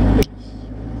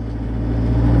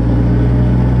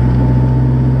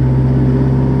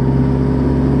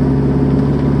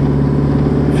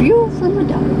 View from a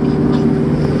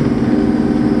dike.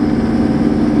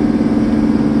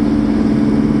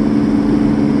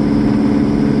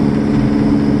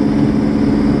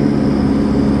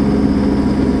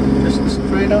 Just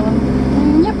straight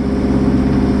on. Yep.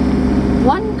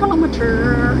 1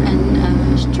 kilometer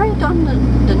and straight on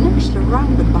the next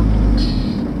roundabout.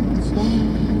 So,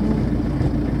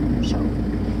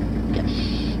 yes.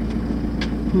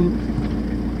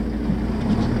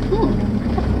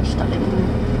 Stunning.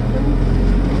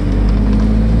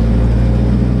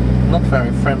 Not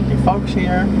very friendly folks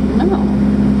here. No.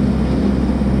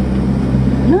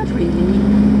 Not really.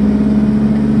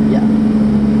 Yeah.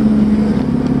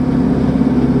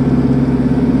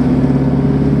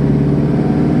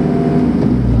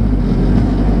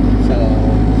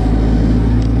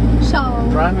 So,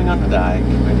 Driving on the dike,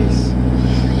 buddies.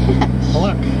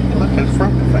 Look at the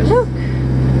front of it. look,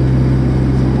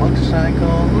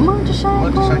 Motorcycle.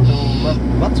 motorcycles.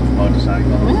 Lots of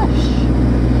motorcycles. Yes.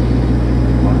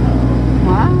 Wow.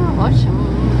 Wow, awesome.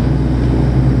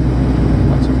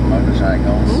 Lots of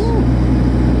motorcycles.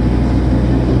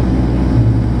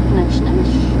 Nice,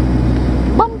 nice.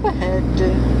 Bump ahead.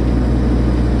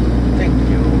 Thank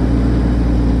you.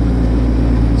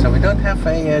 So we don't have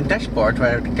a dashboard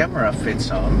where the camera fits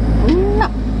on. No,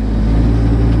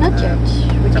 not yet.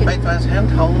 We So can Petra's hand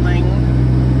holding.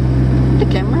 the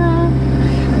camera.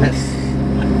 Yes.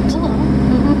 So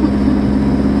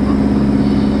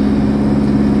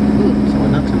we're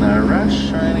not in a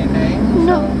rush or anything.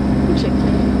 No,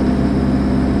 exactly.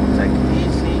 So take it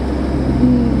easy.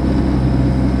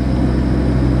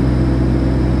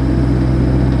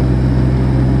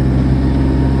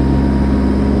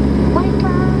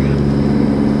 Biker.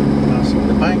 Passing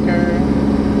the biker.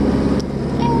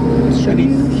 And show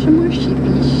you some more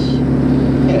sheepies.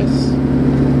 Yes.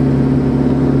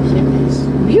 Chimneys.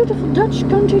 Beautiful Dutch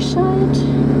countryside,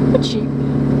 but cheap.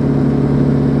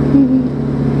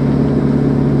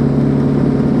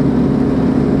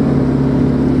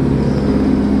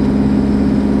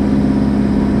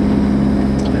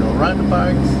 Little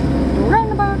roundabouts.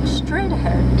 Roundabout straight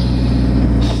ahead.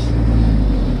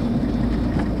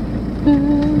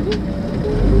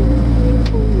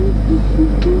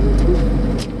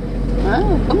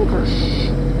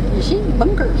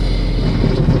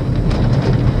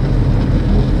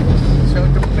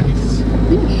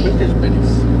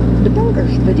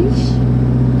 bunkers, buddies.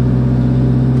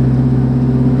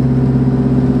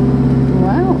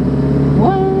 Wow.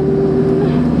 One.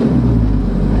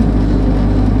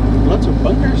 Lots of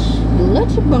bunkers.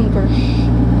 Lots of bunkers.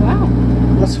 Wow.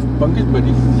 Lots of bunkers,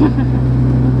 buddy.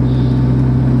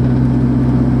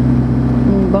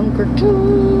 Bunker 2.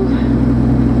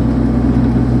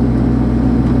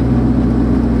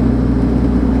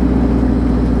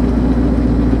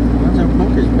 Lots of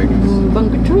bunkers, buddies.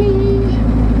 Bunker 3.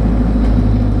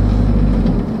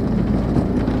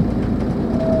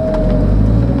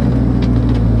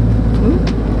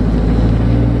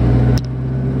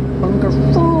 Bunker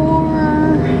 4.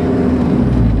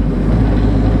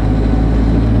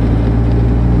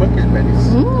 Bunkers, buddies.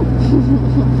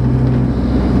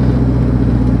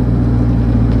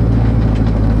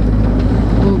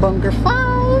 Bunker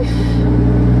 5.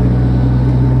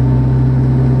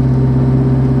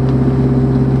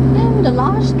 And the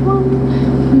last one.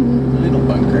 Little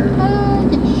bunker.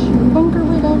 Yes, bunker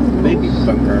without a Baby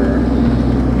bunker.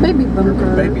 Baby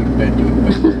bunker. Baby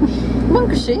bunkers.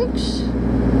 Bunker 6.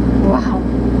 Wow.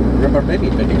 Rubber baby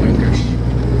bunkers.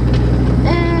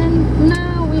 And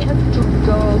now we have to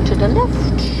go to the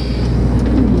left.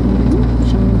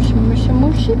 Some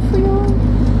more shit for you.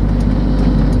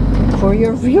 For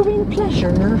your viewing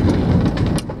pleasure.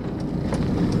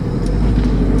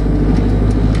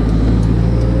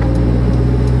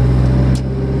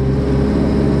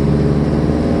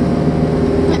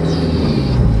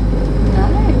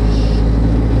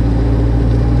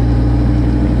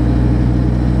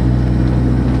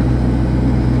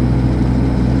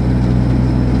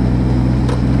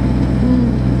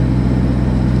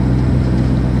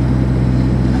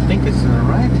 I think it's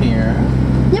right here.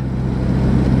 Yep.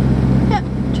 Yeah,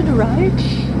 to the right.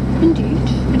 Indeed,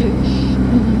 it is.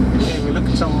 Okay, we looked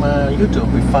at some YouTube.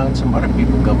 We found some other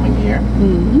people coming here.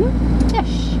 Yes.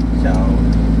 So,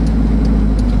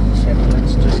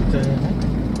 let's just.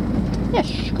 Yes,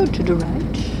 go to the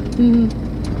right.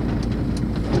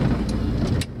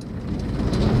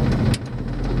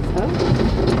 Oh,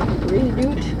 really,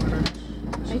 dude?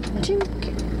 I think.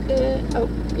 Oh,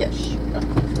 yes.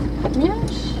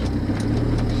 Yes.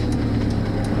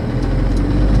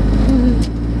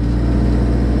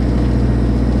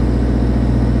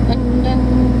 And then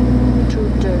to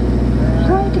the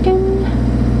right again.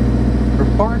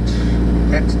 Report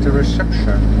at the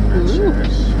reception. It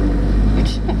says.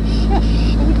 It's yes.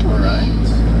 We do. Alright,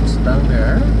 it's down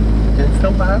there. Can you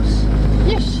film the house?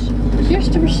 Yes. Here's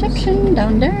the reception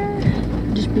down there.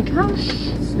 This big house.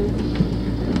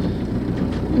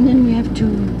 And then we have to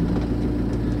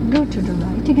go to the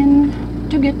right again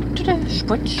to get to the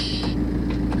spots.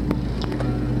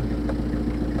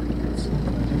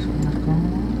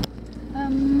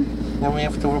 Then we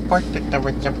have to report at the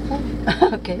reception.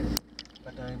 Okay.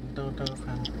 But I don't know if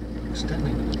I'm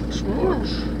standing in the spot.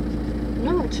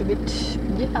 No, it's a bit,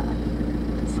 yeah,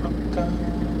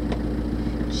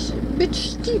 it's a bit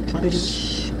steep,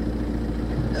 buddies.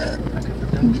 A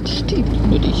bit steep,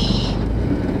 buddies.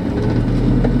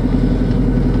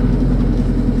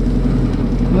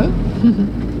 Well,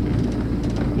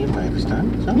 Hier blijven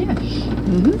staan. Zo. yes.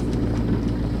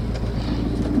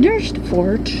 There's the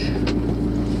fort.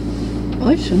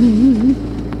 Awesome.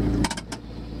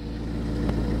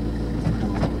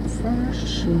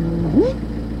 First.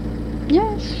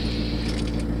 Yes.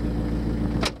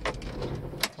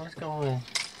 Let's go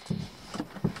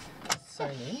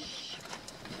sign in.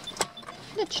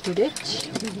 Let's do that.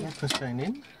 We have to sign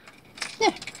in.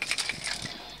 Yeah.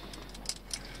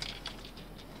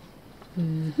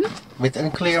 With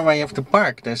unclear way of the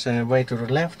park. There's a way to the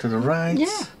left, to the right.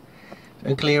 Yeah.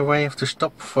 Unclear way of to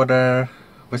stop for the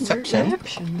reception.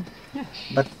 Yes.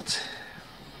 But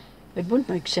It wouldn't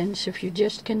make sense if you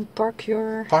just can park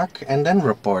your... park and then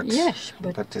report. Yes,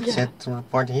 but it yeah. said to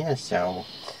report here, so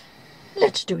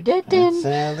Let's do that then.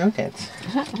 let's do that.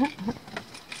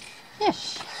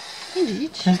 Yes,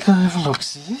 indeed. Let's go have a look,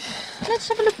 see? Let's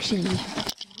have a look, see.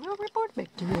 We'll report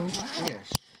back to you.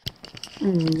 Yes.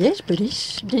 Yes,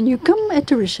 buddies. Then you come at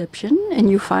the reception and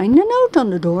you find a note on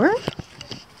the door.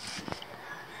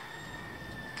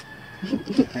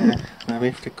 Now we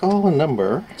have to call a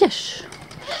number. Yes.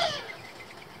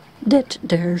 That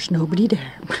there's nobody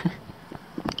there.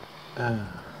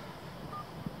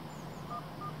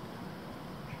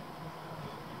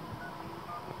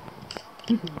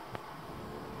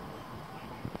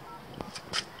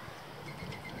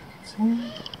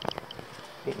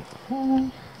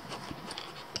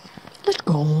 Let's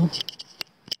go.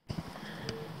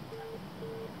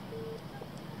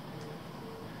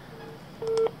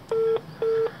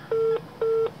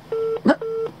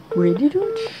 Really,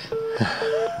 dude?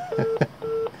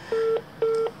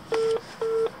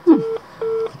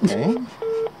 Okay.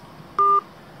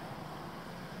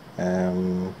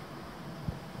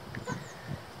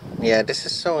 Yeah, this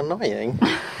is so annoying.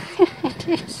 It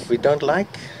is. We don't like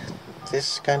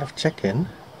this kind of check-in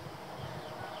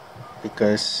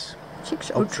because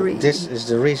 6:03. this is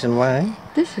the reason why.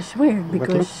 This is weird But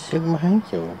because look behind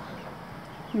you.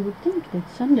 you would think that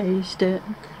Sunday is the...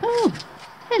 Oh,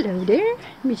 hello there,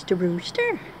 Mr.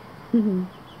 Rooster. Ooh.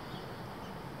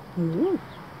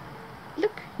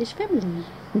 Look, his family.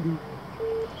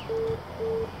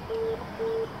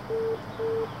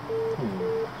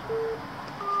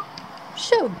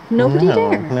 So, nobody No,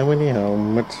 there. nobody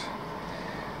home, but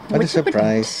what a What's happening?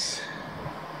 surprise.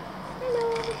 Hello,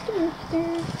 Mr.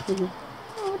 Rooster.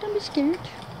 Oh, don't be scared.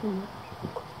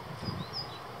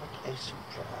 A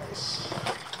surprise.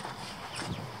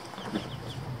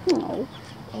 Oh,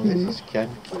 Oh, this is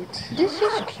kind of cute. this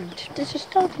is cute. This is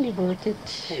totally worth it.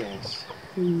 Yes.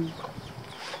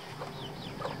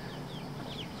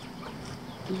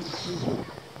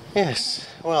 Yes,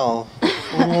 well,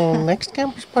 next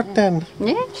camping spot then,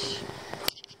 Yes.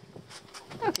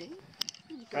 Okay.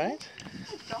 right?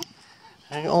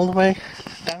 And all the way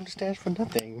down the stairs for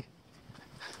nothing.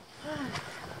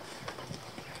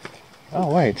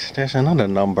 Oh wait, there's another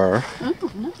number. Oh,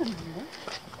 another number.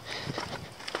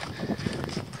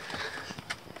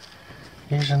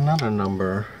 Here's another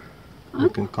number you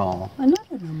can call.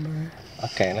 Another number.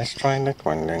 Okay, let's try that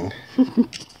one then.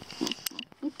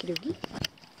 Okie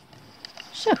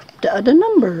So, the other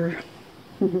number.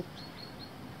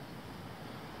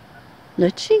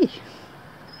 Let's see.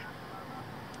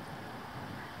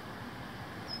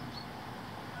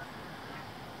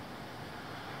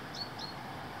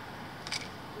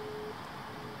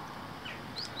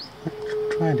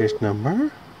 Try this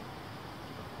number.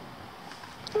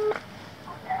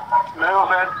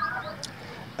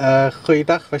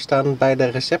 Goeiedag, wij staan bij de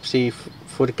receptie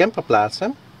voor de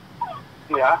camperplaatsen.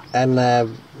 Ja, En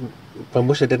we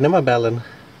moesten dit nummer bellen.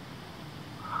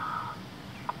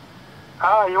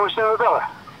 je moest me bellen.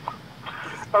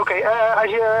 Oké, als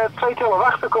je 2 tellen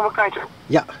wacht, dan kom ik naar je toe.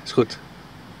 Ja, is goed.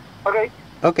 Oké.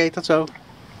 Oké, tot zo.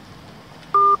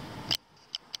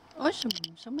 Awesome,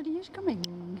 somebody is coming.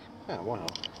 Oh, wow.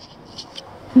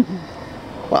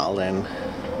 Well then,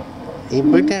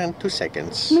 we'll be there in 2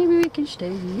 seconds. Maybe we can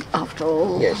stay after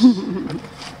all. Yes.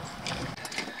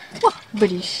 Well,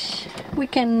 buddies, we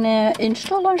can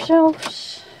install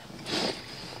ourselves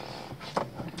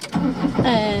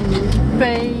and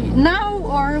pay now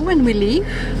or when we leave,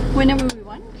 whenever we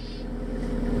want.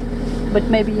 But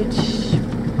maybe it's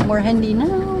more handy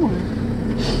now.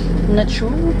 I'm not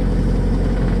sure.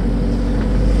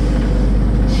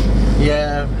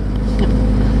 Yeah,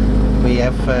 we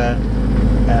have a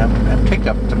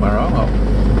pickup tomorrow.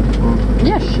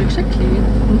 Yes, exactly.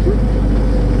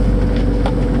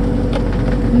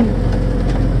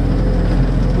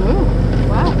 Oh,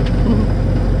 wow.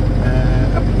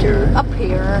 Up here. Up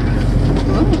here.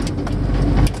 Oh.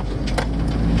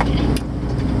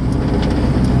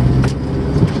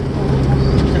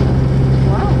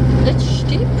 Wow, that's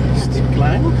steep, Steep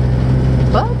climb,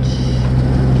 but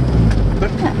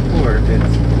but worth it.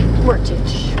 worth it.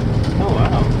 Oh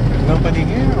wow. Nobody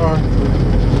here or?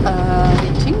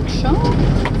 I think so.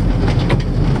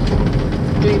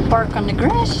 Do you park on the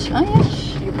grass? Oh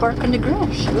yes, you park on the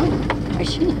grass. Oh, I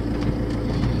see.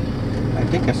 I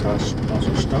think I saw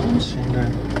also stones in the...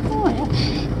 Oh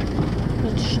yes.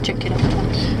 Let's check it out.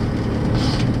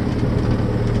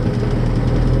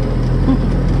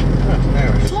 Oh,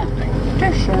 there is something.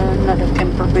 There's another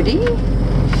camper buddy.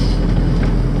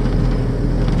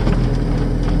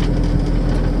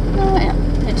 Oh yeah,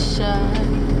 it's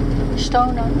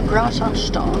stone on grass on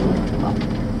stone. Well,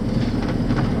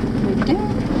 right there,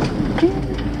 right there.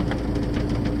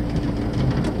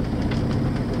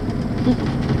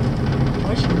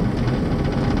 Awesome.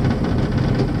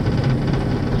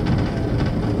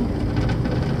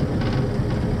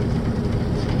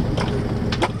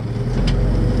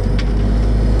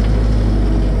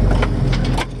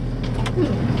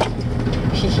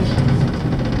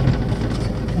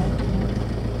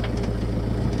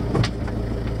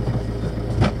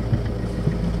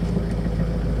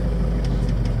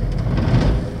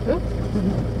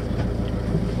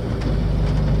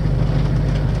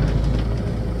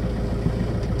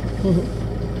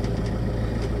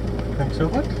 Think so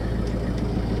what?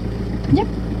 Yep,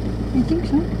 I think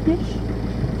so, yes.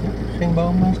 Geen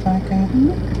bomen staken?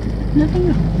 No, nothing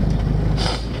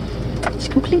wrong. It's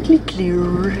completely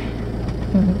clear.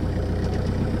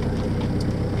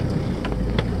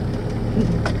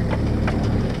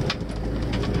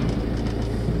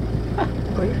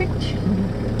 Perfect,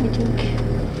 I think.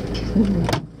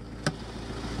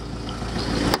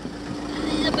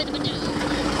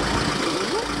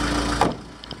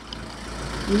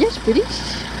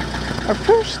 goodies. Our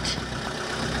first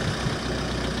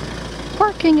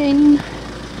parking in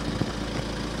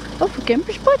of a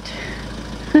camper spot.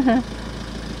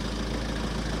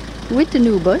 With the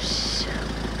new bus.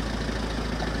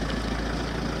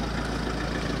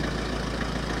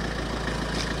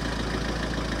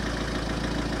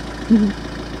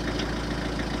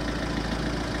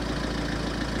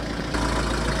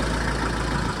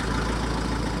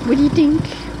 What do you think?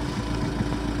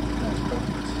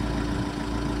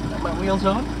 Are my wheels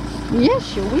on?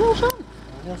 Yes, your wheels on.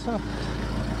 Wheels on.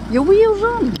 Your wheels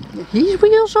on. His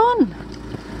wheels on.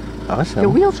 Awesome. Your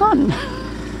wheels on.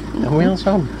 The wheels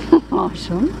on.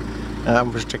 Awesome. I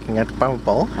was checking out the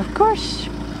Powerball. Of course.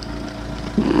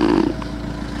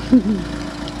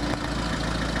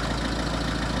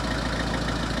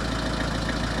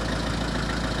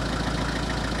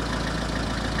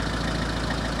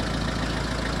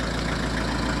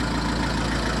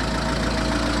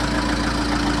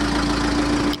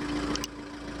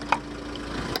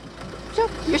 So,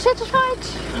 you're satisfied?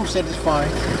 I'm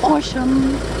satisfied.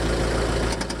 Awesome.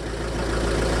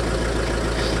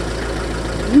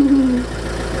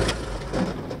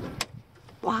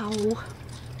 Wow.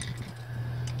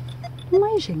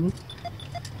 Amazing.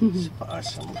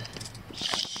 Awesome.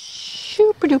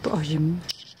 Super duper awesome.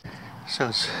 So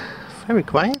it's very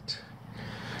quiet.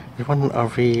 There's one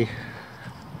RV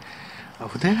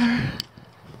over there.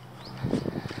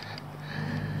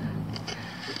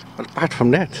 But apart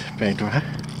from that, Petra,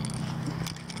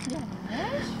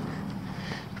 Yes.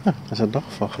 oh, there's a dog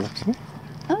for gelukkig.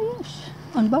 Oh yes.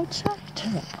 On both sides.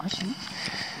 Awesome.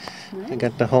 We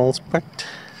got the whole spot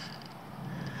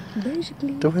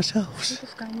Basically, to ourselves. sort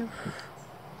of kind of.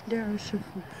 There's a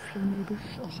few neighbors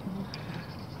also.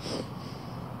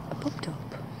 A pop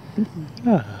top.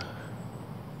 Ah.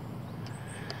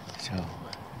 So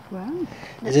Wow.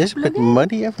 it is a bit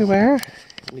muddy everywhere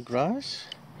in the grass,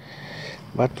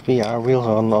 but we are wheels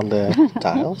on the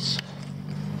tiles.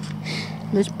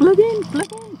 Let's plug in,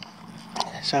 plug in.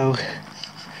 So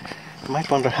you might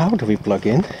wonder, how do we plug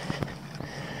in?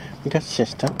 We got a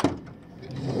system.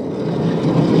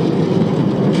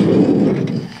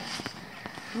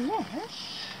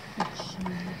 Yes. Let's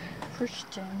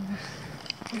first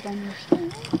put on your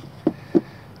stand.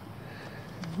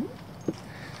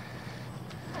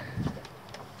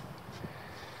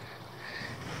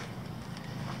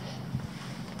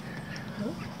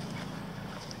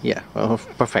 Yeah, well,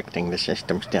 perfecting the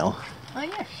system still. Oh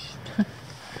yes.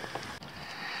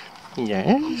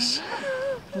 Yes.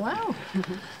 Wow.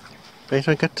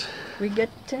 Peter got We get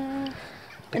the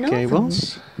an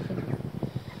cables. oven.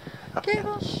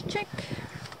 Cables, check.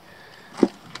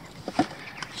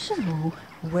 So,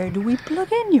 where do we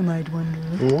plug in, you might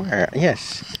wonder? Where?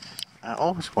 Yes. I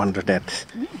always wonder that.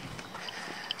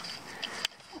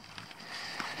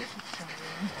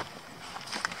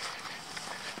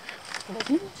 Plug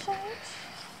inside.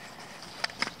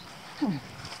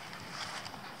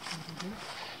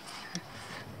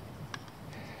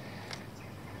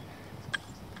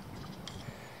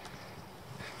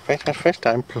 Peter's first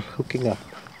time hooking up.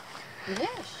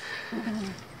 Yes.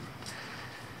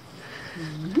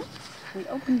 We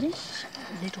open this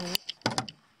little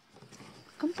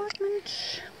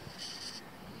compartment.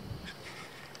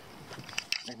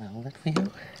 And I'll let for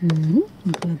you.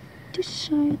 Plug this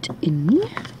side in.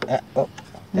 Oh,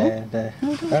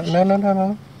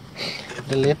 no.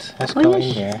 The lid has Oh, gone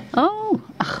yes. in there. Oh,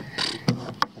 ach,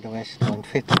 Otherwise it won't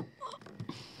fit.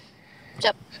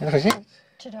 zo. So that was it.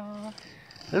 Ta-da.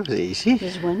 That was easy.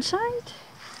 This one side.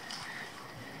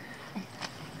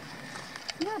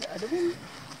 Now the other one.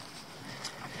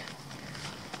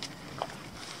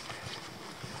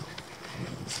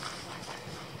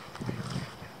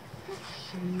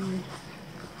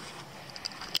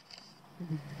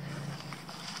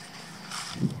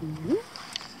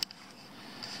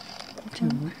 So,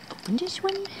 open this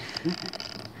one.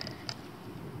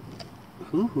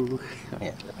 Ooh. Oh,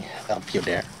 yeah, let me help you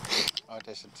there. Oh, it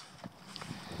isn't.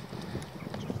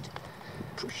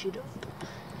 Push it up.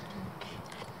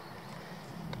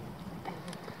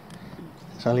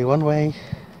 There's only one way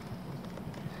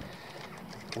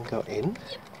it can go in.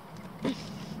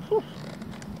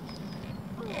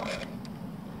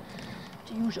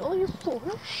 To use all your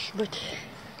force, but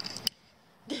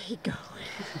there you go.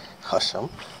 Awesome.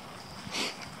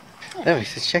 Now we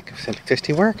should check if the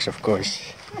electricity works, of course.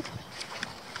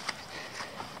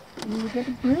 You get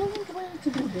a brilliant way to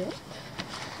do that.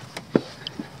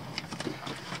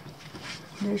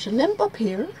 There's a lamp up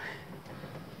here,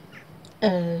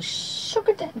 a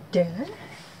socket there,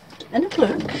 and a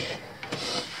plug.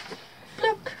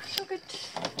 Plug, socket,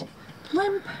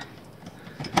 lamp,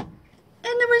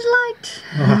 this light.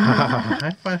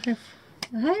 High five.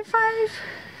 High five.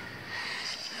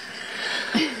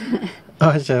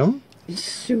 Awesome.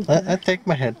 Super. I take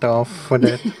my hat off for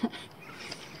that.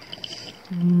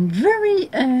 Very,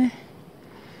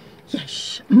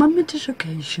 yes, momentous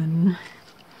occasion.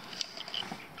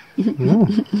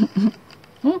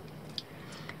 Mm.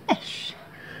 Yes.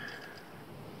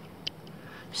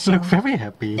 You look very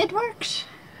happy. It works.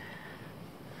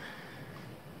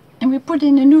 And we put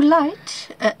in a new light,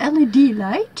 a LED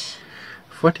light.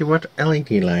 40-watt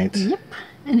LED light. Yep.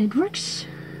 And it works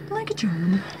like a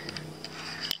charm.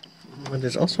 But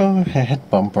there's also a head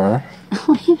bumper.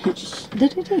 Oh yes,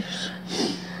 that it is.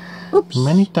 Oops.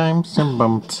 Many times I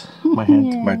bumped my head,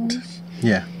 Yes. but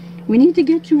yeah. We need to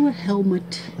get you a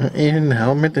helmet. In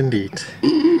helmet indeed.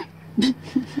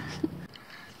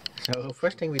 So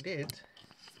first thing we did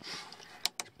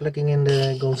is plugging in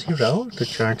the Goal Zero to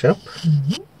charge up.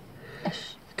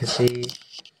 Yes. You can see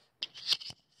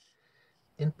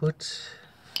input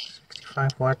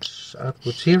 65 watts,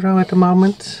 output 0 at the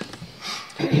moment.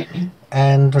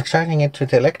 And we're charging it with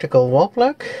the electrical wall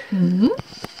plug.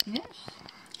 Yes.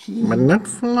 But not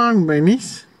for long,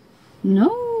 babies.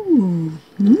 No.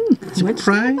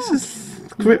 Surprises!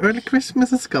 Early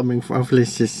Christmas is coming for our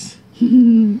Felicius.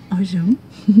 Awesome.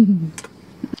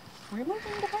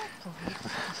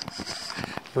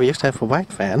 We used to have a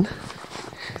white fan,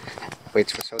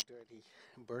 which was so dirty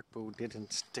bird poo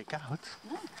didn't stick out.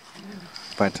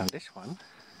 But on this one,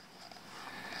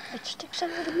 It sticks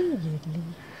out immediately.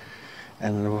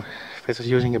 and Fitz was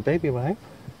using a baby wipe.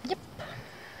 Yep.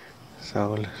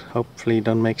 So hopefully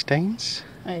don't make stains.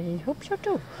 I hope so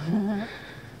too.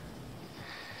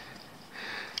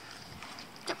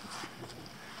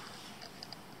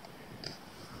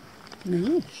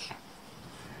 Nice.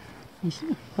 You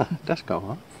see? Ah, it does go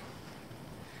off.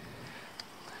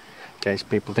 In case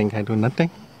people think I do nothing.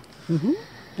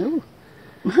 Oh.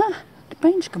 The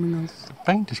paint's coming off. The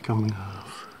paint is coming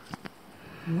off.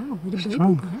 Wow, with a baby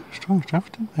Strong, wipe. strong stuff.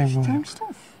 Strong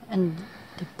stuff. And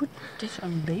they put this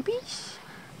on babies?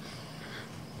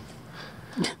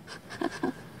 Dat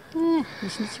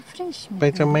is niet zo fris.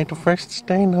 Peter made the first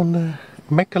stain on the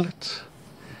immaculate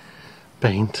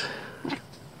paint.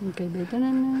 Dan kun je beter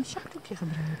een zakdoekje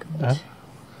gebruiken. Ja. Want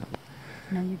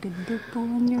now you get dirt pool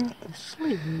on your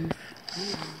sleeve.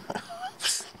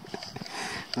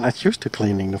 I'm not used to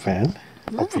cleaning the fan,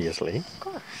 obviously. Of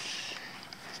course.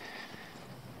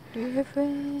 Do you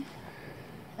have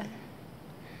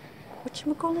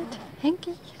whatchamacallit?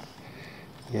 Hanky?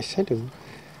 Yes, I do.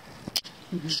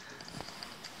 Over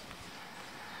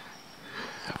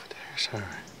there's our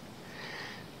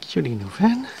cutie new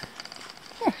fan.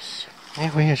 Yes.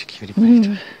 And where's cutie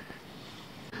Peter?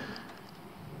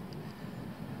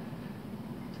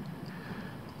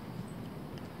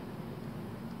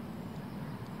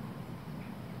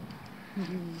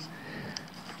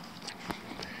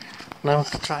 Now I'm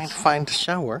trying to find the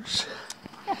showers.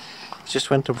 Just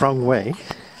went the wrong way.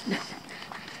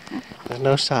 There's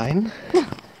no sign.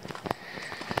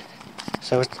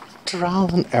 So it's trial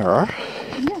and error.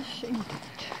 Yes, indeed.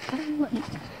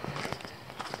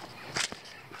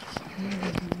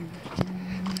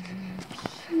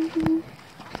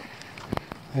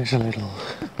 There's a little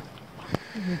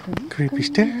creepy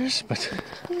stairs, but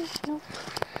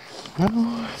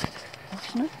no.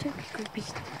 It's not too creepy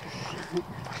stuff.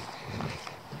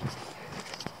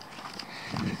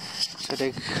 So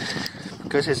they,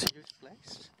 because it's a huge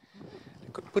place,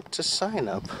 they could put a sign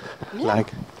up, like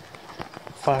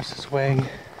fastest way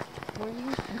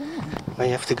where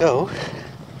you have to go.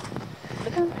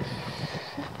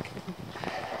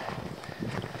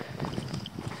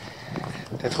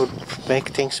 That would make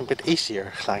things a bit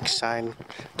easier, like sign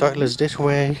toilets this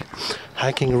way,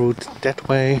 hiking route that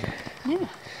way. Yeah.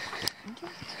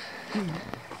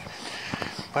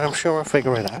 But I'm sure we'll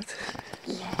figure it out.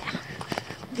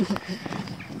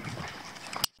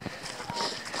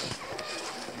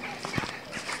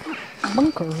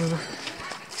 Bunker.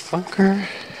 Bunker.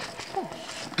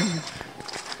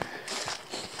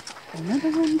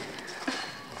 Another one.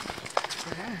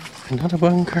 Another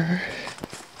bunker.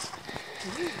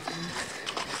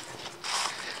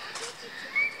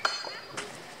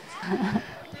 Mm.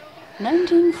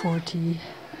 1940.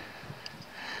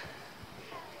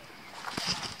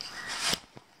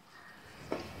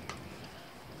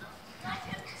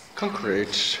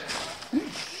 Concrete.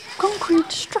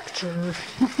 Concrete structure.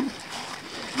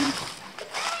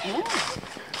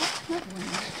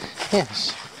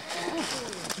 Yes.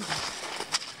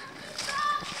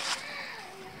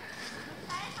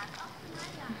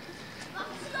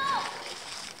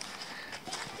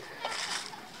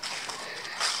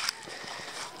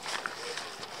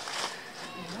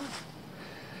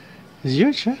 It's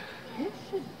huge, huh? Yes,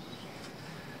 it is.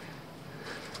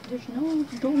 There's no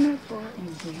doormat or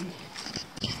anything.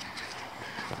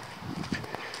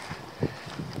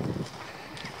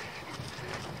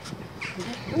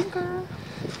 Donker.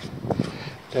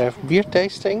 They have beer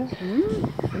tasting.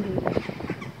 Mm.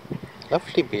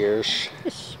 Lovely beers.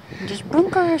 Yes. This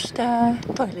bunker is the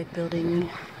toilet building.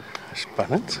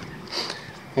 Spannend.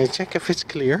 And check if it's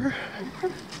clear.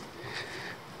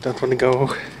 Don't want to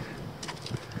go.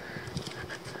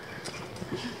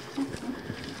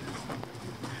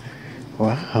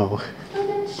 Wow.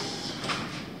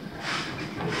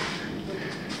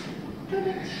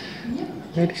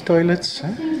 Ladies' toilets,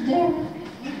 huh? There.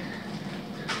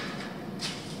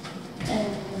 And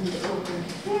over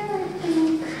here, I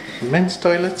think. Men's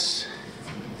toilets.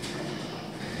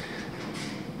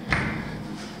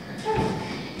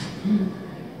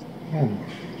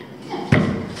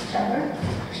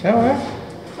 Shower?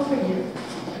 Over here.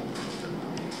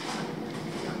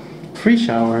 3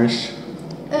 showers.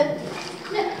 Yeah.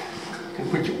 You can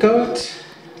put your coat,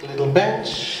 a little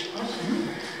bench,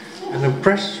 and a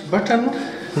press button.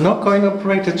 No coin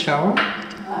operated shower.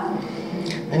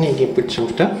 And you can put some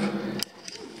stuff.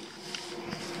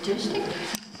 Joystick.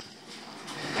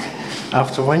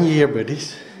 After 1 year,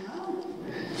 buddies.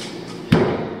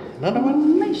 Another one.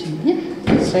 Amazing, yeah.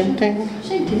 Same thing.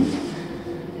 Same thing.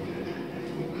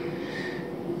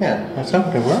 Yeah, that's how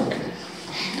they work.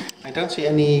 I don't see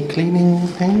any cleaning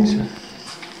things.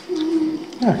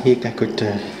 Yeah, here I could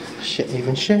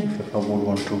even shave if I would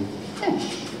want to. Yeah.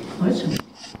 Awesome.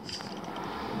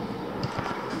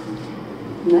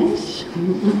 Nice.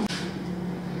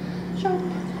 So,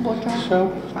 water.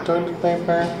 Soap, toilet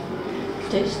paper.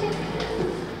 Tasty.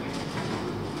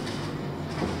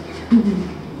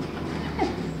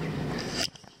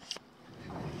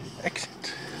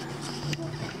 Exit.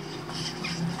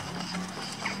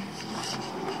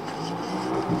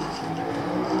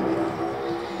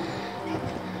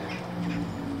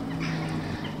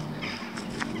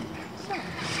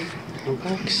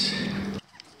 Bags.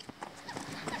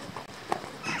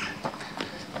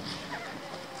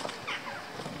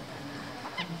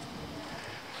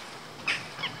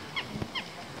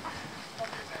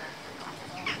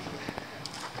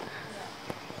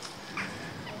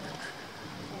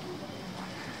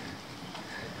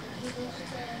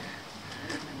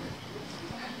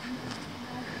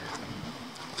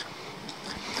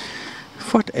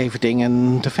 Fort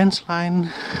Everdingen defense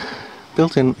line,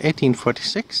 built in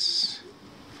 1846.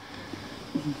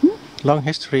 Long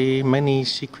history, many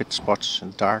secret spots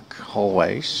and dark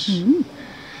hallways.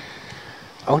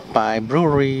 Owned by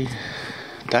brewery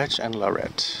Duits and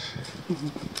Lorette.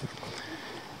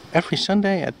 Every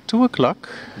Sunday at 2 o'clock,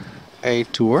 a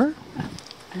tour.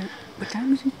 What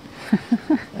time is it?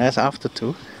 As after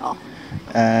 2. Oh,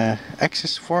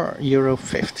 Access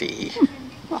 €4.50.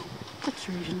 well, that's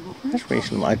reasonable. That's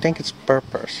reasonable. I think it's per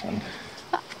person.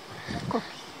 Of course.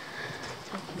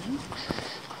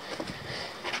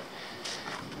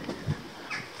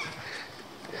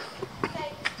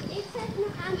 Kijk, ik zet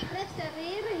nog aan het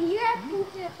restaureren. Hier heb je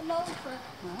moeten geloven.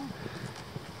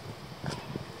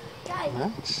 Kijk.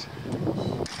 Nice.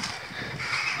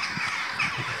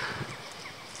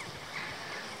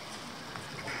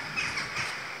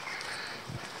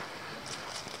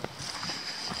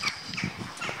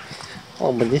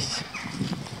 Oh, but this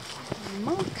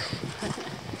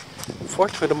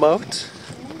fort with a moat.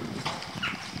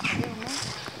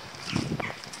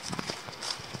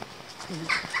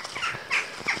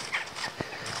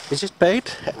 We just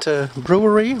paid at the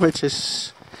brewery, which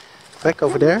is back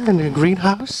over there in the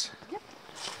greenhouse.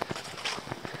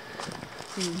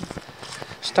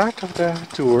 Start of the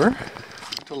tour.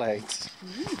 Too late.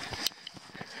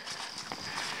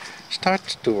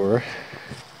 Start tour.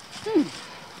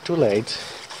 Too late.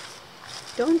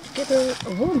 Don't get a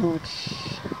walnut.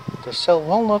 They sell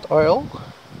walnut oil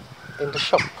in the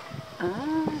shop.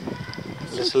 Ah,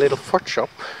 There's a little fort shop.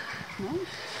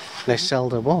 nice. They sell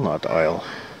the walnut oil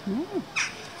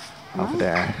over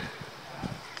there.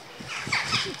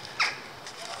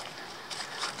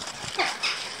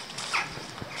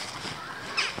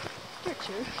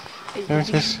 There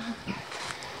it is.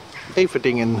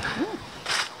 Everdingen.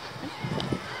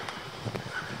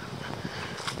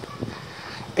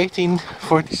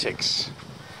 1846.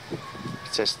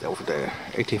 Het says over there,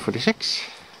 1846.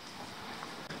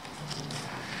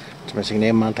 Tenminste, ik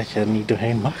neem aan dat je er niet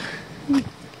doorheen mag.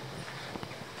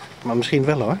 Maar misschien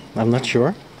wel hoor. I'm not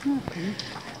sure.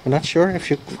 I'm not sure if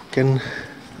you can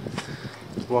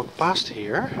walk past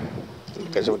here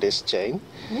because of this chain.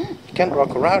 You can't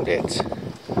walk around it.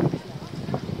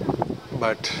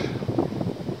 But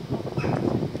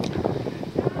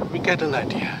you get an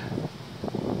idea.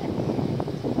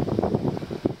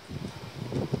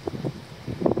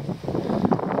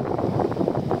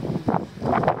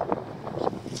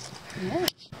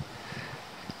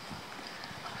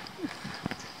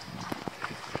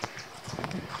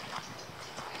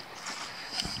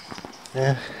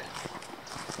 Yeah,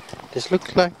 this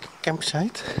looks like a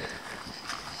campsite.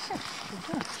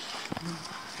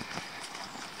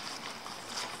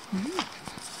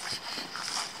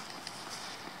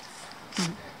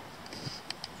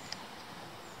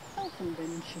 Open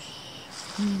benches.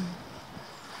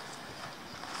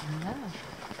 Yeah.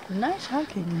 Nice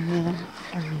hiking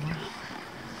area.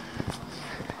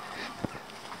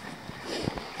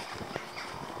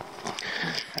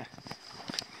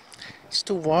 It's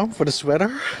too warm for the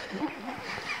sweater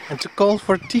and too cold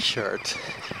for a t-shirt.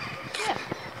 Yeah.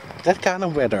 That kind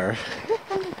of weather.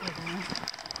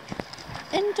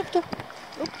 End of the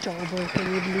October,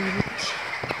 can you believe it?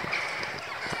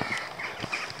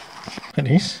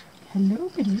 Denise? Hello,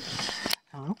 Denise.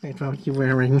 Hello, wait, what are you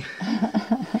wearing?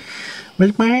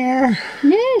 With my hair.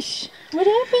 Yes. What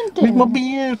happened there? With my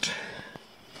beard.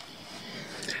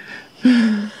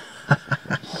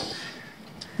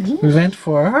 We went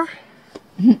for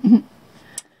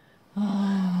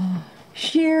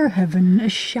Sheer having a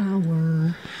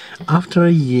shower. after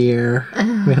a year.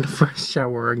 We had the first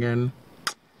shower again.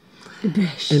 The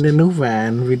best. In the new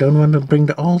van. We don't want to bring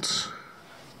the old.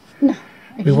 No.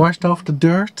 We washed off the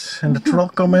dirt and the troll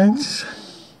comments.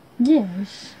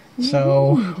 Yes.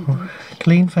 So,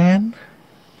 clean van.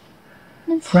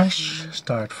 Fresh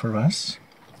start for us.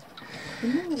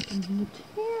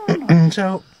 And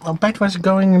so, Pat was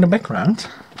going in the background.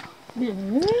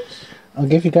 Yes. I'll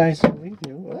give you guys a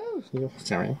review. Oh,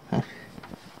 sorry.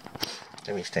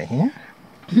 Let me stay here.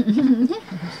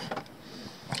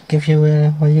 Give you,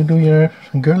 when you do your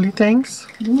girly things,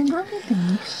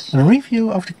 a review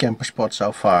of the camper spot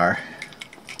so far.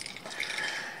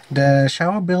 The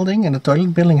shower building and the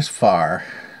toilet building is far.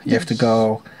 You have to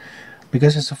go,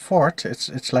 because it's a fort,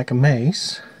 it's like a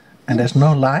maze, and there's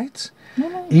no light.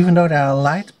 Even though there are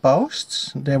light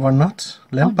posts, they were not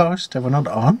lamp posts, they were not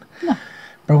on. No.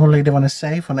 Probably they want to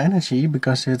save on energy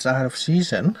because it's out of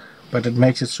season, but it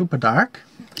makes it super dark.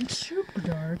 It's super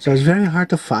dark. So it's very hard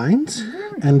to find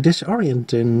and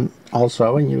disorienting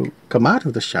also when you come out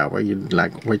of the shower. You're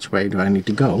like, which way do I need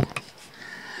to go?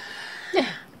 Yeah.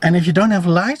 And if you don't have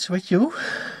lights with you,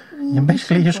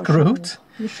 you're screwed.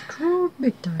 You're screwed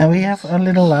big time. And we have a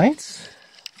little lights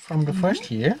from the first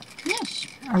year. Yes.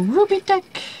 A Rubitech.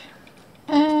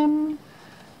 A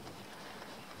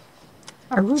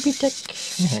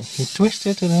Rubitech. Yeah, he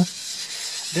twisted and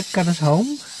did got us home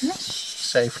Yes.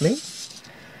 safely.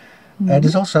 It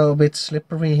is also a bit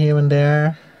slippery here and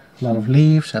there. A lot of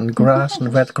leaves and grass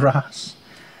and wet grass.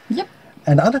 Yep.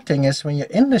 And the other thing is when you're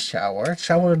in the shower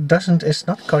is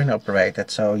not coin operated.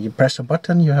 So you press a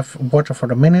button, you have water for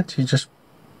a minute, you just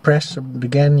press it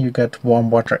again, you get warm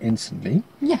water instantly.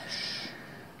 Yes.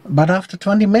 But after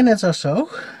 20 minutes or so,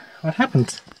 what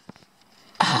happened?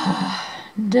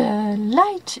 The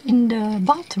light in the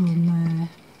bathroom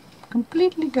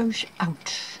completely goes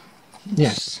out.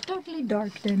 Yes. Totally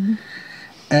dark then.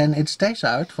 And it stays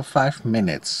out for 5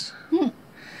 minutes.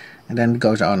 And then it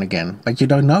goes on again. But you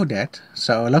don't know that.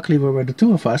 So luckily we were the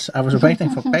two of us. I was waiting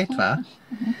for Petra.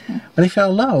 But if you're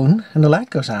alone and the light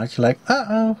goes out, you're like,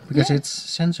 uh-oh. Because it's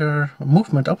sensor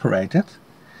movement operated.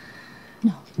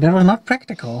 No. That was not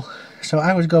practical. So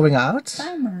I was going out.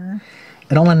 Timer.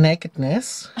 In all my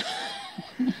nakedness.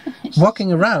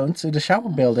 Walking around to the shower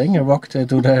building. I walked to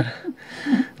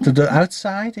the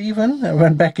outside even. I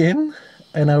went back in.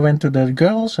 And I went to the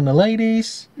girls and the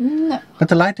ladies. No. But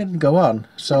the light didn't go on.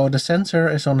 So the sensor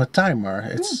is on a timer.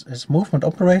 It's movement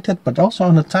operated, but also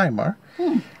on a timer.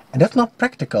 And that's not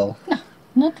practical. No,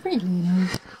 not really. No.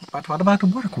 But what about the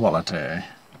water quality?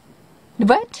 The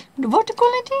what? The water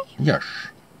quality? Yes.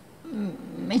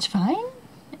 It's fine.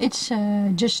 It's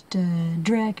just a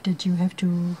drag that you have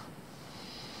to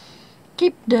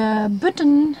keep the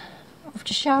button of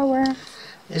the shower.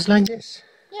 It's like this.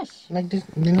 Yes. Like this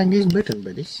button,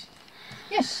 buddies.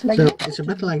 Yes, like So that. it's a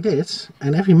button like this,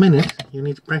 and every minute you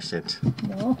need to press it.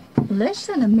 No, less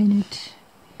than a minute.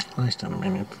 Less than a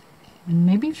minute. And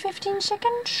maybe 15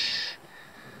 seconds.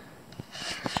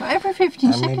 So every 15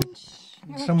 maybe seconds.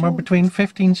 you have Somewhere to- between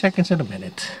 15 seconds and a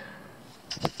minute.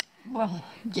 Well,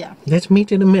 yeah. Let's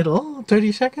meet in the middle.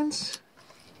 30 seconds.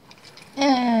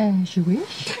 As you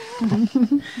wish.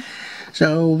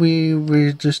 So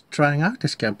we're just trying out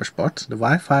this camper spot. The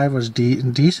Wi-Fi was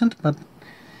decent, but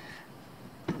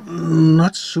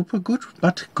not super good,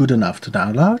 but good enough to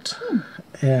download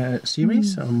a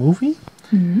series or a movie.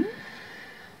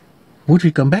 Would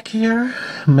we come back here?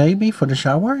 Maybe for the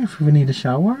shower, if we need a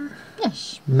shower?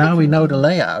 Yes. Now we know the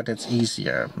layout, it's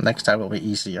easier. Next time will be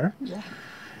easier. Yeah.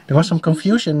 There was some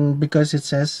confusion because it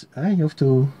says you have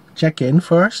to check in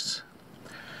first.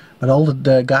 But all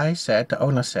the guy said, the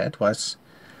owner said, was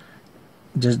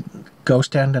just go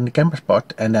stand in the camper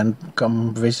spot and then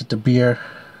come visit the beer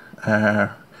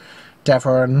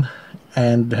tavern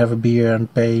and have a beer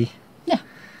and pay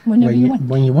Whenever you want.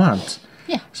 when you want.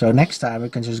 Yeah. So next time we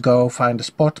can just go find a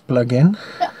spot, plug in,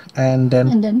 and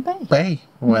then pay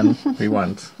when we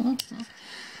want.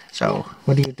 So,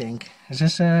 what do you think? Is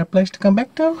this a place to come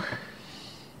back to?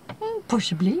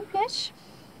 Possibly, yes.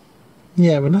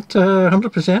 Yeah, but not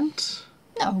 100%.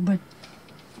 No, but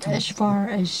as far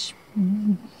as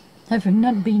having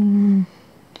not been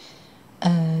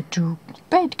to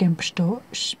paid camper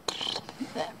stores,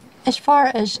 as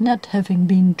far as not having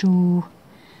been to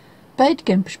paid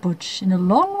camper spots in a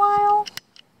long while,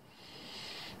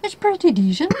 it's pretty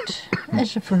decent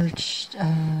as a first.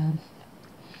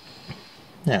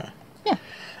 Yeah. Yeah.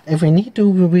 If we need to,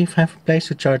 we have a place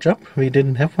to charge up. We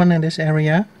didn't have one in this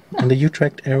area, in the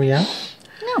Utrecht area.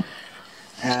 No.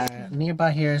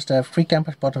 Nearby here is the free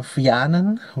camper spot of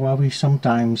Vianen, where we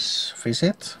sometimes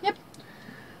visit. Yep.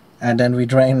 And then we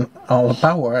drain all the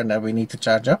power and then we need to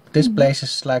charge up. This place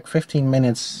is like 15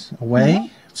 minutes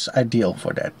away. It's ideal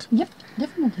for that. Yep,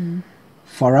 definitely.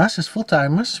 For us as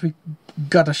full-timers, we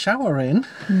got a shower in,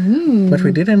 but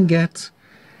we didn't get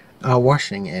our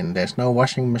washing in. There's no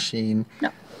washing machine. No.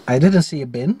 I didn't see a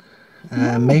bin.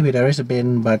 Maybe there is a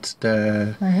bin, but I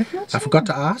have not I seen forgot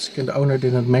to ask, and the owner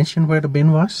didn't mention where the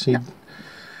bin was. He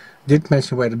did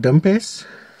mention where the dump is.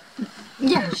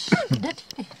 Yes, that's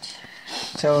it.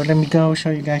 So let me go show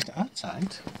you guys the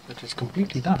outside, but it's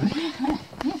completely dark. Pitch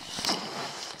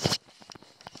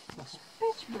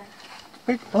black.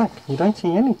 Pitch black, you don't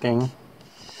see anything.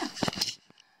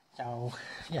 So,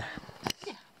 yeah.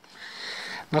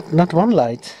 Not one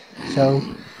light. So,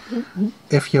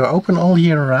 if you're open all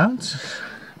year round,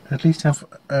 at least have,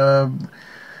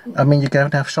 I mean, you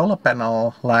can have solar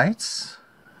panel lights.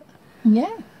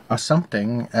 Yeah. Or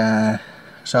something.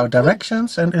 So,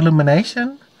 directions and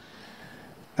illumination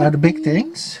are the big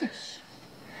things.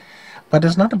 But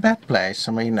it's not a bad place.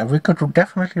 I mean, we could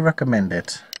definitely recommend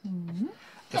it.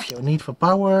 If you need for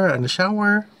power and a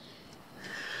shower.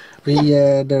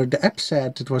 The app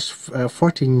said it was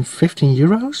 15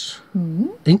 euros,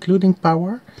 including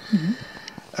power.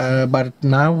 But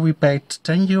now we paid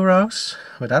 10 euros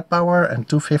without power and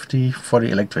 2.50 for the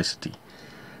electricity.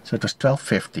 So it was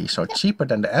 12.50. So cheaper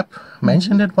than the app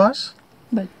mentioned it was.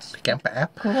 But The camper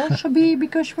app. could also be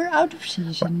because we're out of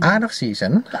season. Out of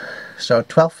season. So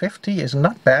 12.50 is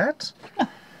not bad.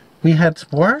 We had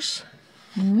worse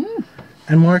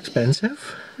and more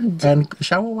expensive. And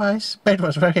shower-wise, Peter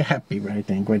was very happy, I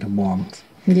think, with the warmth.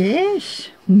 Yes.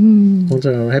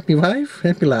 Also, happy wife,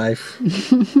 happy life.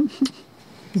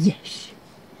 Yes.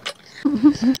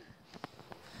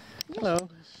 Hello.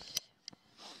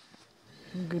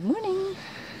 Good morning.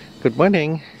 Good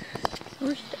morning.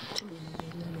 Where's that?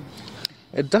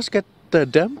 It does get the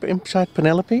dump inside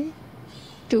Penelope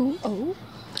 2.0.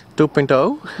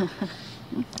 2.0.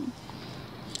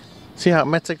 See how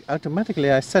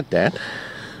automatically I said that?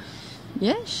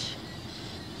 Yes.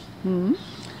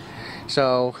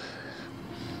 So,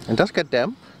 it does get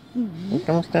damp. You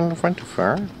can stand in front of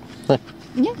her.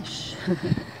 Yes.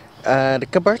 The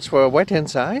cupboards were wet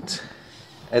inside.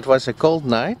 It was a cold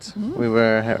night. We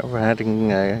were having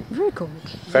Very cold.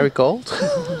 very cold.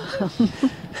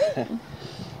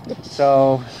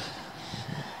 So,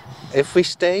 if we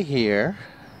stay here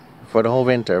for the whole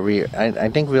winter, I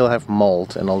think we'll have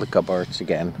mold in all the cupboards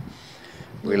again.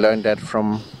 We learned that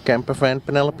from camper friend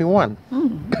Penelope 1.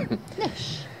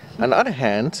 Yes. On the other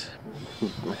hand,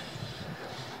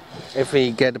 if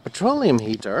we get a petroleum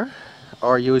heater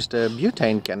or use the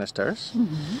butane canisters,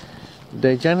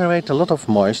 they generate a lot of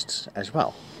moist as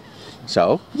well.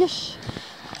 So, Yes.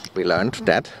 we learned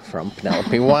that from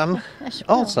Penelope 1 As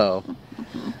well. also.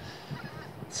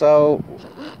 So,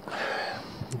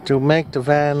 to make the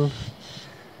van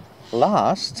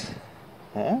last,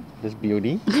 this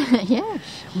beauty, Yes.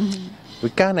 we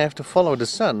kind of have to follow the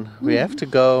sun. We have to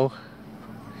go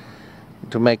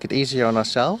to make it easier on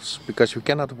ourselves, because we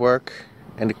cannot work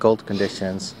in the cold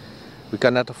conditions. We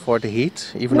cannot afford the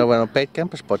heat, even though we're on a paid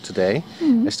camper spot today.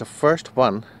 It's the first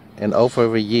one in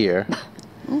over a year.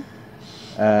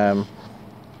 Well,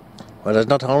 that's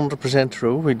not 100%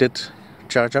 true. We did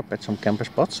charge up at some camper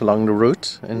spots along the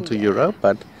route into Europe,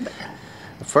 but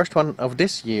the first one of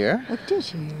this year. What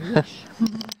is here? Yes.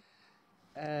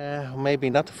 Maybe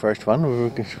not the first one.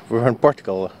 We were in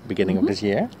Portugal beginning of this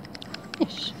year.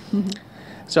 Yes.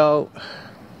 So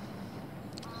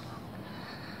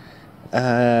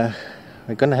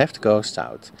we're gonna have to go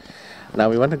south. Now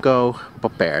we want to go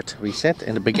prepared. We said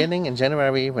in the beginning in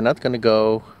January we're not gonna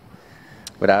go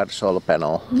without a solar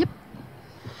panel. Yep.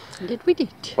 That we did.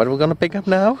 What are we gonna pick up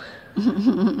now?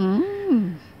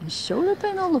 A solar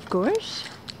panel, of course.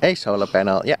 A solar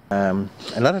panel, yeah.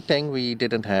 Another thing we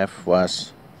didn't have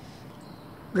was,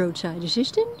 Roadside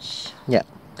assistance. yeah,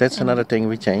 that's another thing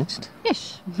we changed.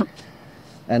 Yes.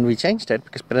 And we changed that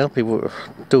because Penelope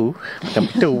 2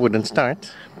 wouldn't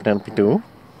start. Penelope 2.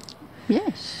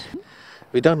 Yes.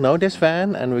 We don't know this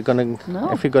van, and we're gonna,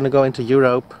 No. if we're gonna go into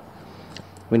Europe,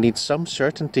 we need some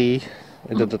certainty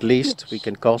that at least we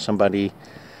can call somebody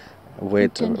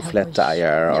with can a help flat us.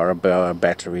 tire Yep. or a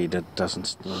battery that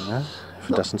doesn't, if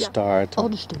it doesn't Yeah. start. All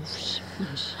the stuffs.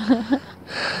 Yes.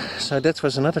 So that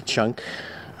was another chunk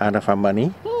out of our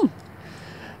money.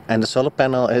 And the solar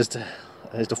panel is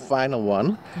the final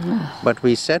one. But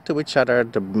we said to each other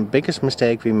the biggest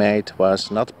mistake we made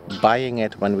was not buying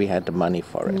it when we had the money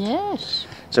for it. Yes.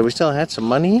 So we still had some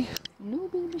money. No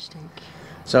big mistake.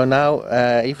 So now,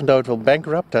 even though it will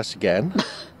bankrupt us again,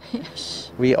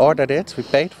 Yes. we ordered it, we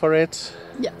paid for it.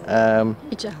 Yeah.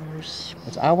 It's ours.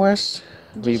 It's ours.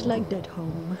 Just like that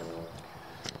home.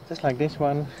 Just like this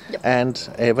one. Yep. And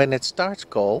when it starts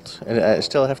cold, I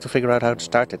still have to figure out how to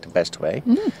start it the best way.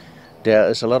 There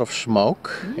is a lot of smoke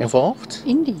involved.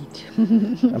 Indeed.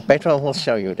 And Petra will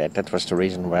show you that. That was the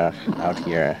reason we're out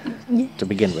here to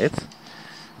begin with.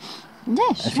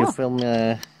 Yes. If you well, film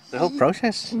the whole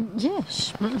process.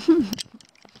 Yes. Well,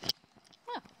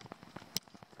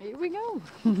 here we go.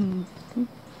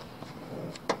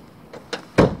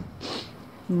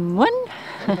 One.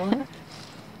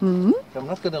 So I'm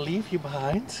not going to leave you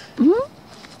behind.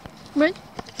 Right.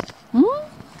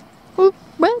 Oh,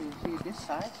 well, See this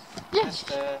side? yes.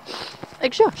 The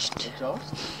Exhaust.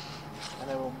 exhaust. And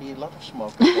there will be a lot of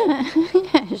smoke.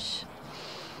 Yes.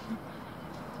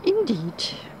 Indeed.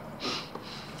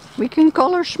 We can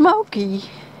call her Smoky.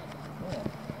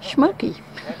 Smoky.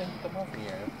 Why don't you come over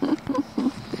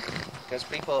here? Because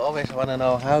people always want to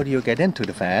know how do you get into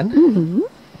the van.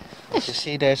 You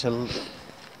see there's a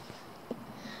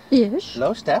Yes.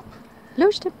 low step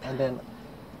Low step. and then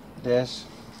there's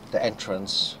the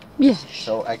entrance. Yes.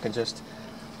 So I can just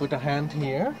put a hand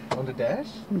here on the dash.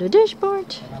 The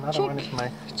dashboard. And another Check. one is my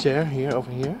chair here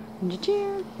over here. The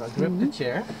chair. So I grip the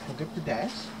chair, I grip the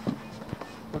dash,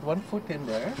 put one foot in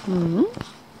there.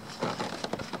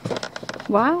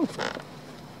 Wow.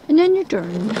 And then you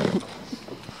turn.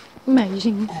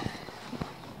 Amazing.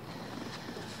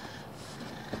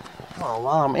 Well,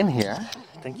 while I'm in here,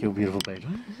 thank you, beautiful baby.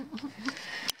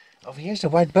 Over here's the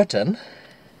white button.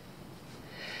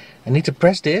 I need to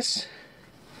press this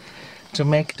to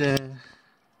make the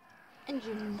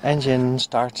Engine engine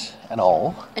start and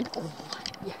all. and all.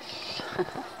 Yes.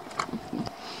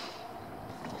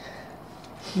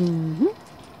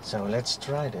 So let's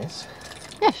try this.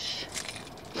 Yes.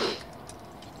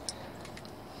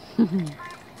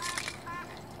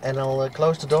 And I'll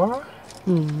close the door.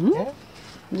 Yeah?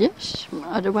 Yes.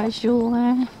 Otherwise you'll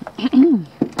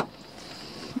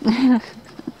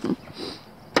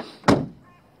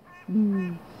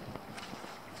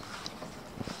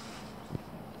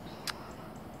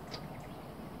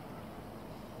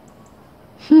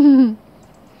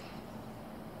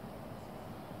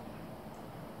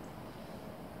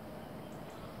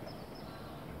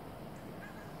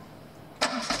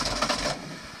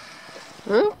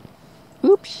Oh,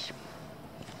 oops.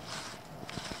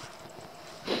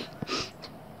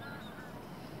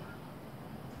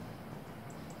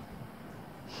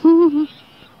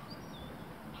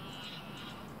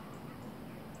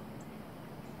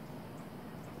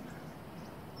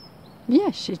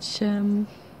 Yes, it's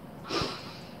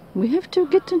we have to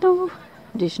get to know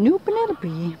this new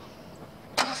Penelope.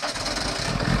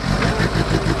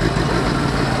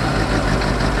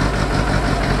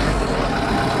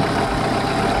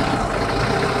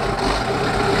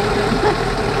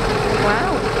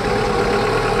 Wow.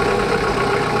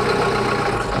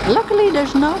 Luckily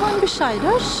there's no one beside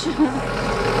us.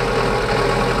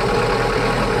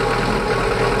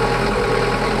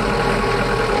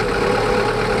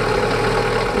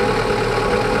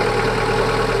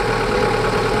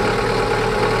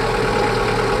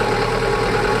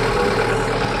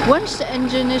 Once the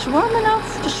engine is warm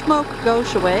enough, the smoke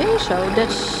goes away, so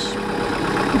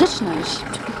that's nice.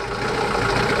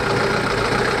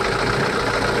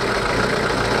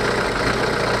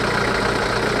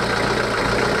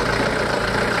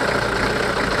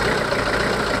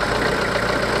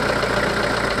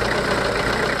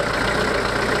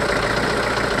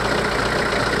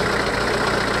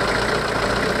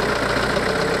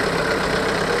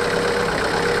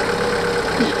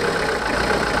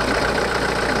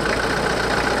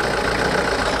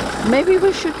 Maybe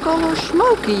we should call her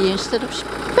Smokey instead of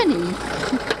Penny.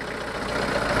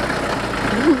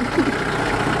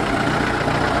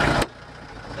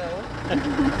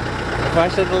 If I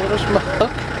said a little smoke.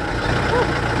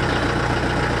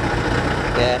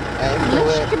 Yeah,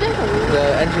 the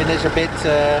engine is a bit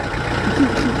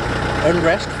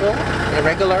unrestful,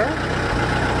 irregular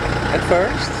at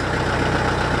first.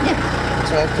 Yeah.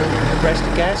 So I have to press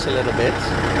the gas a little bit,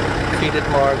 feed it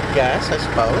more gas, I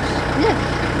suppose. Yeah.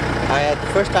 I had the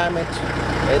first time it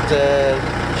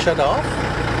shut off,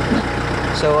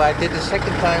 so I did the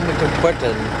second time with the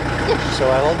button. Yes. So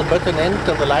I hold the button in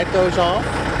till the light goes off.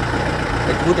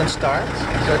 It wouldn't start,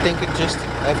 so I think it just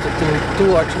have to do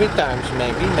 2 or 3 times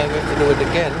maybe. Maybe I have to do it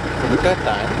again for the third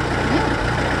time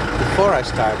before I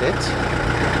start it.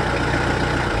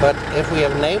 But if we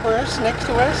have neighbors next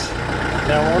to us,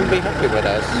 they won't be happy with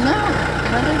us. No,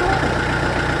 not at all.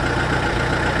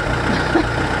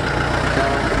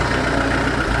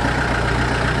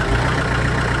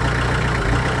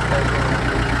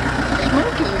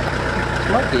 Smoky.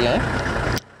 Smoky, eh?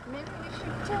 Maybe we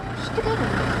should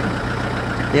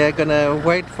skedaddle. Yeah, gonna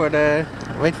wait for the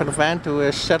van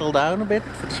to settle down a bit,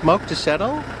 for the smoke to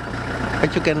settle.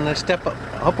 But you can step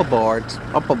up aboard.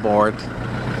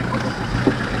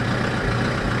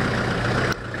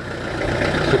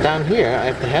 So down here I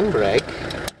have the handbrake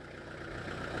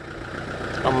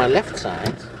on my left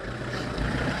side.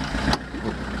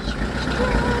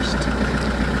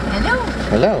 Hello.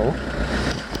 Hello.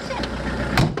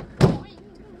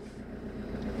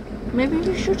 Maybe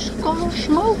we should call her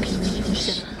Smokey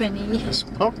instead of Penny.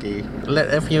 Smoky.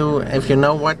 If you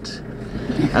know what,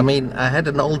 I mean, I had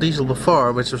an old diesel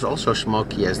before, which was also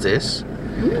smoky as this.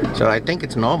 So I think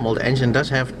it's normal. The engine does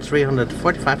have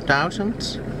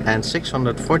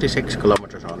 345,646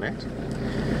 kilometers on it.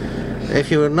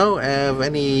 If you know of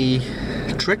any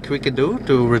trick we can do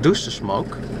to reduce the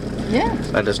smoke, Yeah.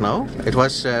 let us know. It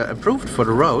was approved for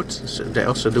the road. So they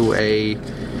also do a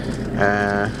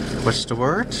what's the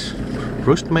word?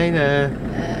 Root mating?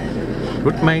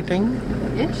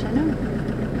 Yes, I know.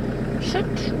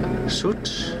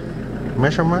 Soot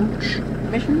measurements.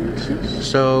 Measurements, yes.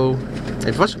 So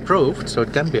it was approved, so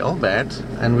it can't be all bad,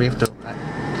 and we have to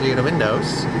clear the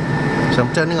windows. So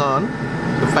I'm turning on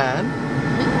the fan.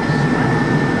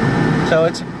 So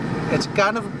it's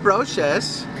kind of a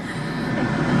process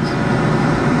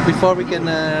before we can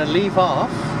leave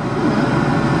off.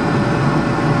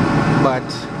 But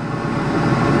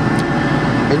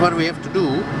it's what we have to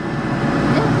do.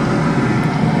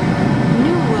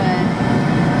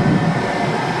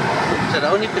 So the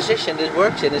only position this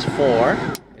works in is 4.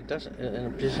 It doesn't.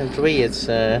 In position 3, it's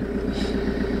yeah.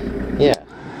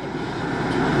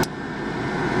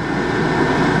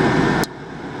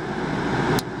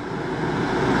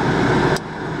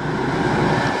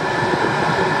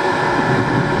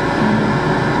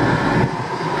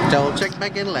 So we'll check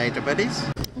back in later, buddies.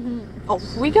 Off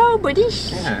we go,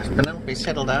 buddies. Yeah, Penelope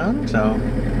settle down. So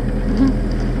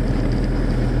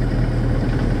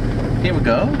here we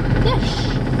go. Yes.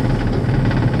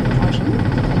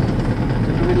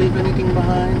 Did we leave anything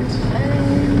behind?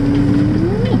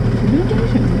 No, no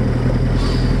danger.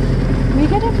 We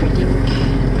got everything.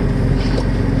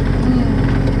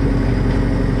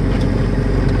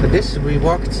 But this we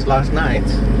walked last night.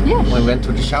 Yes. When we went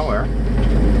to the shower.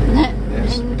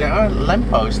 Yes, And there are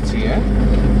lampposts here.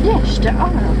 yes, there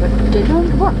are, but they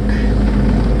don't work.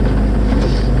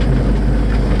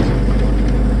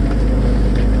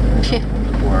 Yeah.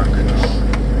 Work.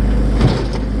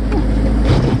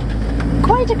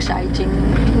 Quite exciting.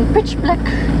 In pitch black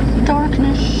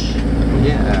darkness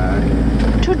Yeah.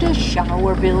 to the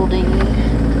shower building.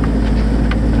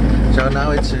 So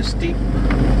now it's a steep.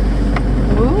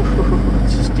 Ooh,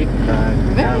 It's a steep. very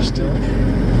downhill. steep.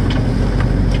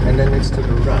 And then it's to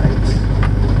the right.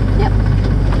 Yep.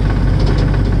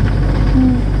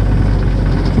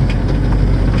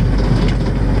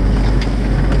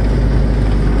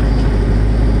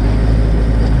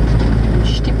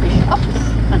 Steep is up.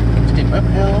 Steep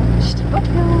uphill. Steep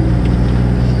uphill.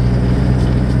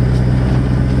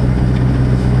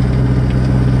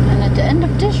 And at the end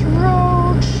of this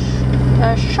road,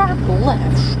 a sharp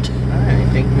left. I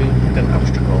think we hit an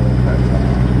obstacle.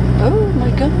 Oh my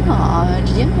god,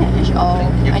 yes. Oh,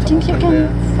 I think you can.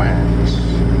 Fans.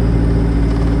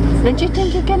 Don't you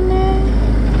think you can?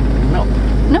 No.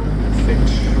 No? Fix.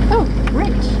 Oh,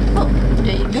 right. Well,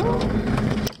 there you go.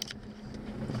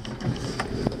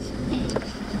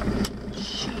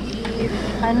 See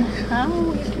and how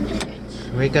we can do it.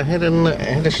 We got hit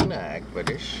a snag, but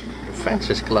the fence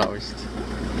is closed.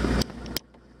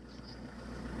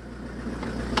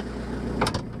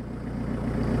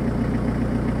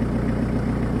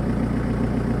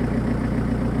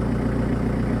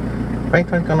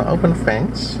 Petra's gonna open the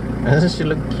fence. Doesn't she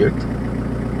look cute?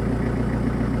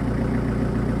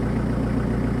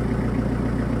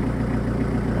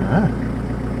 Ah,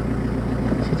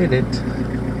 she did it.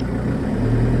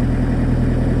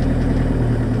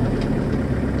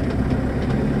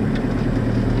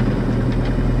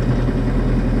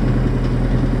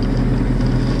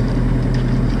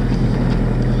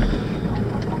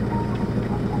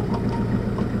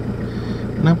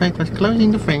 Now Petra's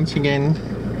closing the fence again.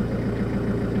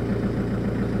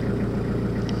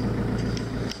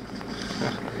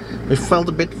 We felt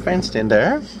a bit fenced in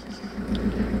there.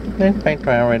 And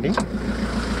Petra already. So,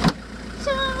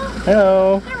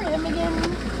 Hello. here I am again.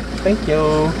 Thank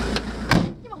you.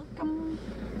 You're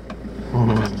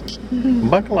welcome.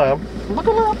 Buckle up.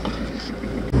 Buckle up.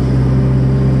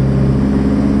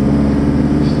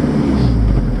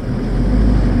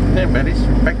 There, buddies.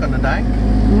 We're back on the dike.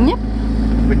 Yep.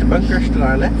 With the bunkers to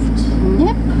our left.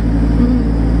 Yep.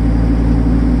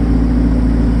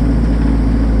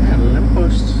 And the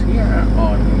lampposts here are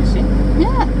on, you see?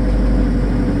 Yeah.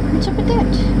 What's up with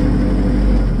that?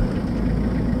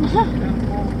 Uh-huh.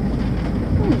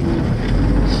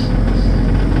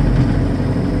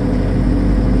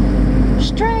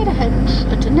 Straight ahead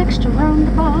at the next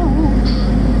roundabout.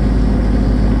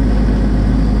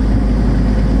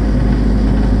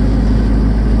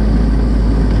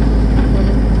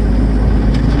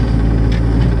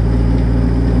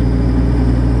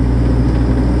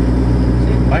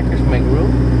 Bikers make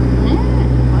room. Yeah,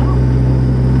 wow.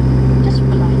 Just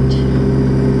polite.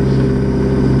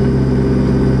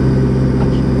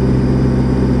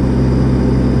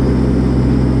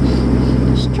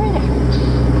 Straight ahead.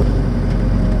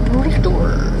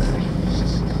 Rechtdoor.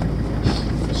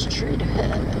 Straight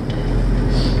ahead.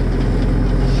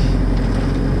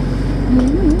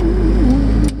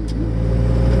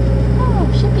 Oh,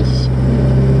 chippies.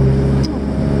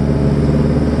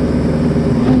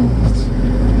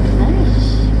 Nice.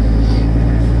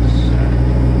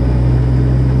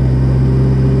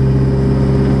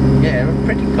 Yeah, it was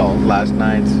pretty cold last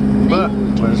night. But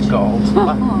it was cold.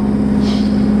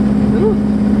 Ooh,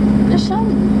 the sun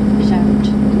is out.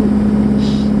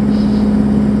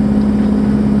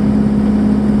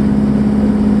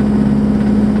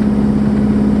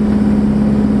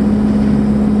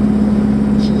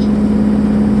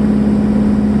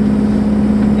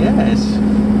 Yeah,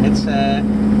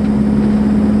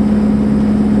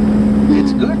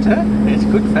 it's good, huh? It's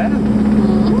good fan.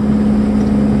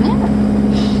 Yeah.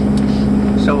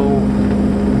 So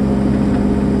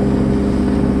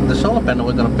the solar panel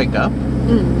we're gonna pick up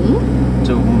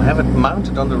to have it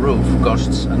mounted on the roof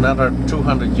costs another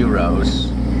 200 euros.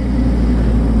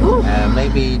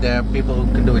 Maybe there are people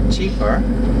who can do it cheaper,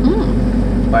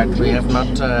 but we have not.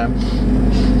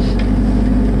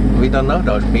 We don't know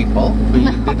those people. We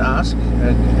did ask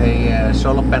a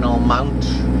solar panel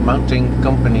mounting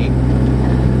company.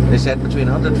 They said between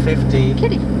 150.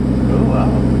 Kitty. Oh wow.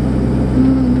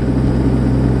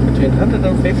 Between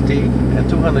 150 and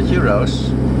 200 euros.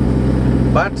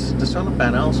 But the solar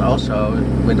panels also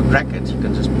with a bracket, you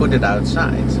can just put it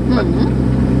outside. But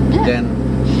Yeah. then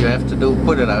you have to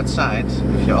put it outside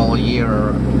if you're all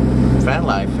year van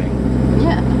lifing.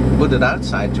 Yeah. Put it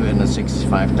outside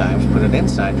 265 times, put it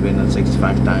inside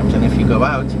 265 times, and if you go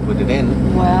out, you put it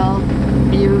in. Well,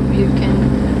 you can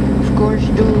of course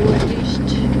do at least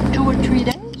 2 or 3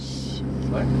 days.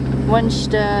 What? Once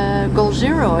the goal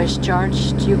zero is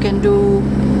charged, you can do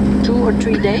 2 or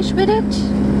 3 days with it.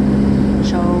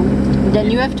 So then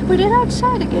you have to put it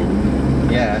outside again.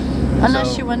 Yeah.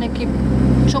 Unless so, you want to keep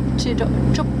chop it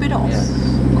off. Yeah,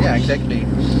 yeah, exactly.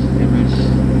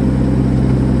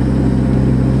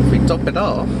 If we top it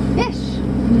off, Yes.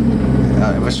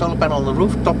 if a solar panel on the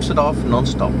roof tops it off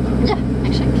non-stop, Yeah,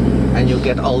 exactly. and you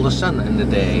get all the sun in the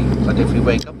day. But if we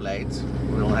wake up late,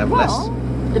 we'll have less. Well,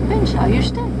 depends how you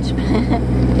stand.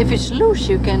 If it's loose,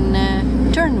 you can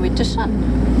turn with the sun.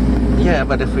 Yeah,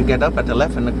 but if we get up at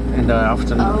 11 in the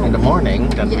afternoon, in the morning,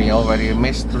 then we Yes. already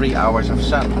missed 3 hours of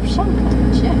sun. Of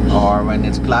sunlight, yes. Or when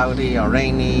it's cloudy or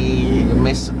rainy, you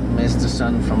miss the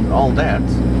sun from all that.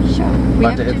 So we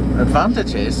But have the to.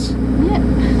 advantage is Yeah.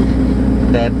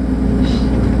 that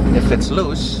if it's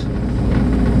loose,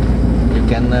 you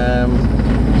can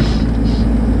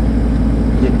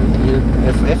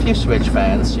if you switch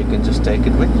fans, you can just take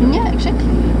it with you. Yeah,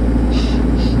 exactly.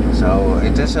 So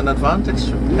it is an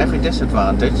advantage, every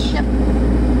disadvantage. Yep.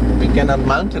 We cannot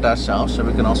mount it ourselves, so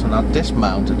we can also not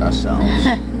dismount it ourselves.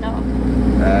 No.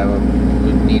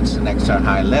 We need an extra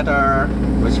high ladder,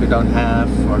 which we don't have,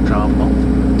 for example.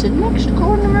 The next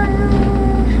corner.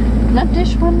 Not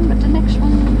this one, but the next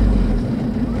one.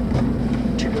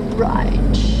 To the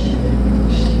Right.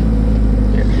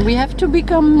 We have to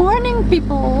become morning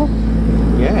people.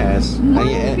 Yes.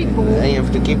 Morning people. And you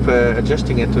have to keep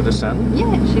adjusting it to the sun.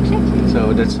 Yes, exactly.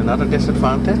 So that's another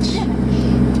disadvantage. Yeah.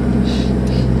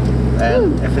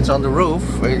 And if it's on the roof,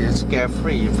 it's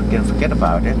carefree. You can forget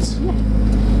about it.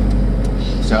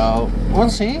 Yeah. So we'll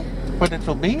see what it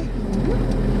will be.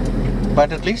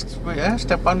 But at least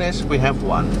step one is we have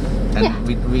one. And Yeah.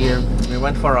 we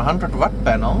went for a 100-watt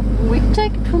panel We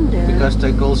take it from there. because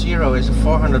the Goal Zero is a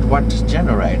 400-watt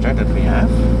generator that we have.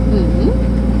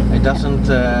 It doesn't,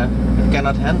 it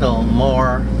cannot handle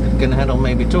more. It can handle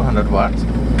maybe 200 watt,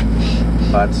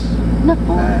 but Not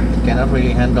more. it cannot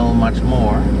really handle much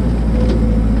more.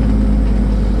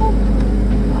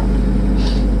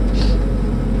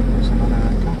 There's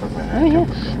another camper van. Oh yes,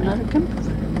 another camper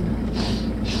van.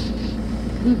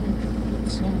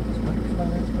 Let's see, there's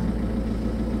butterflies.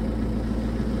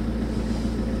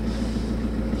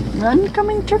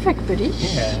 Oncoming traffic,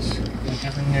 buddies. Yes, we're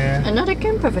having Another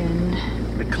camper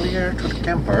van. the clear to the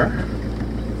camper.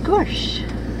 Of course.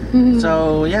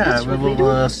 So yeah, That's we what we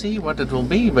will do. see what it will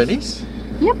be, buddies.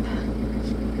 Yep.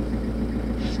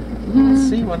 We'll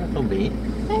see what it will be.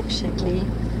 Exactly.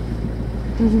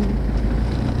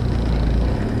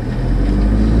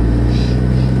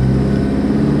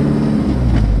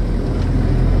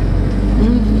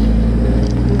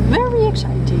 Very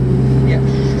exciting. Yeah.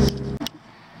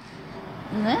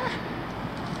 Nah,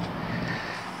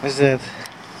 Is it?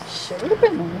 solar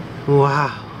panel. Wow,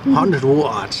 100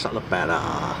 watts solar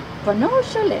panel. Panneau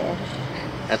solaire.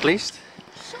 At least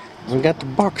we got the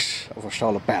box of a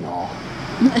solar panel.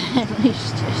 At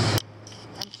least, yes.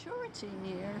 I'm sure it's in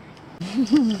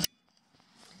here.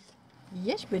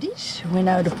 Yes, buddies. We're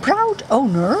now the proud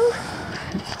owner.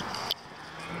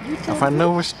 Of our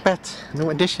newest pet, new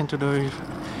addition to the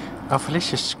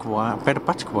Felicia's squad, Pet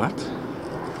Pat squad.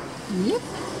 Yep,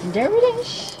 there it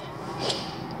is.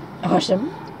 Awesome.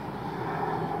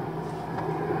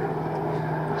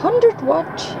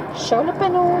 100-watt solar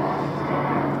panel.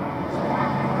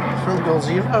 From Goal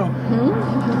Zero.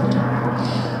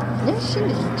 Yes,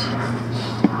 indeed.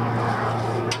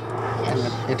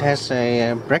 It has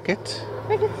a bracket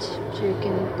Right, so you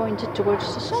can point it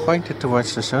towards the sun. pointed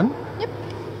towards the sun. Yep.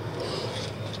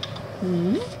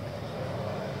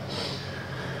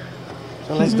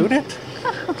 So let's do that.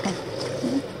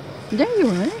 There you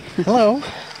are. Hello.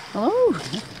 Oh,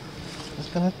 Let's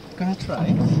gonna try.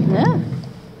 yeah.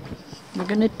 We're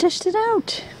gonna test it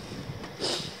out.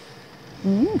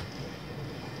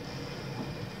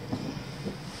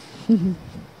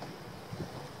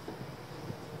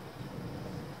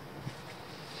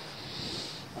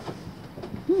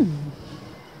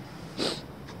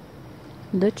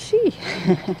 Let's see.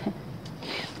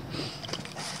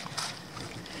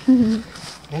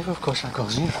 Yeah, of course, I Goal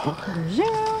Zero.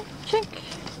 Zero, check.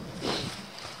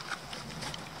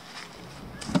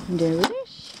 There it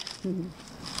is.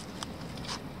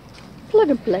 Plug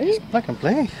and play. Plug and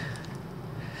play.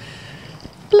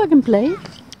 Plug and play.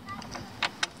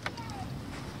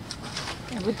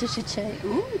 And what does it say?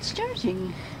 Ooh, it's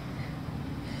charging.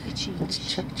 It's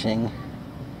It's charging.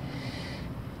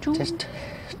 two, Just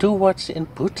 2 watts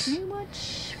input. 3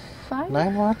 watts, 5.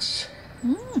 9 watts.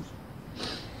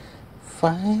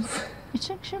 5, It's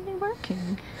actually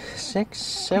working. 6,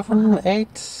 7,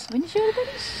 8. When you show the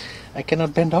buddies? I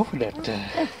cannot bend over that.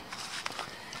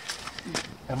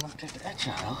 I'm not that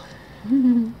agile.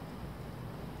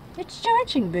 It's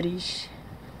charging, buddies.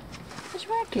 It's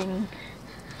working.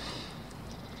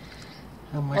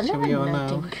 How much are we 11, on I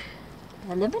now? think.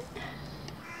 11?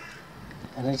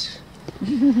 And it's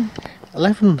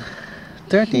 11,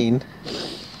 13,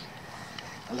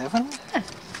 11.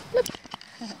 Look.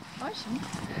 Awesome.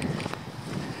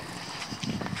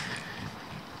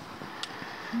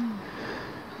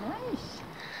 Nice.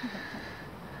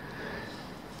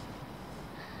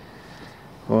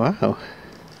 Wow.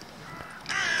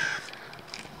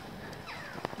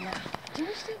 Now,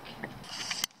 realistic.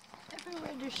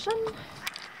 Everywhere there's sun,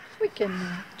 we can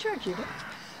charge it up.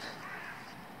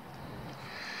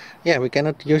 Yeah, we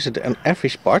cannot use it on every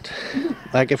spot.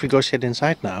 Like if we go sit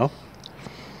inside now,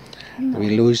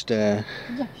 we lose the...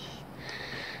 Yes.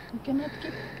 We cannot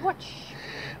keep watch.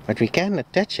 But we can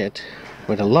attach it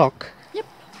with a lock Yep,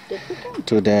 that we can.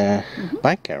 to the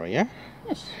bike carrier.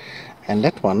 Yes. And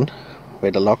that one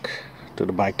with a lock to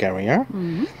the bike carrier.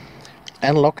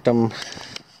 And lock them.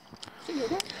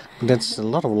 Together. That's a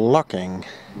lot of locking.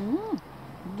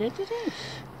 That it is.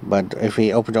 But if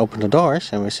we open the doors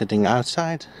and we're sitting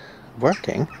outside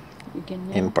working We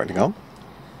can, in Portugal,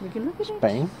 we can look at it.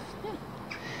 Spain,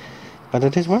 but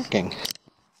it is working.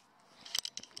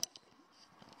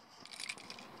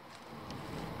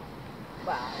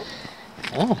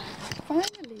 Oh,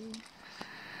 Finally.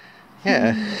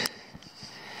 yeah.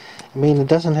 I mean, it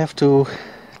doesn't have to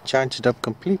charge it up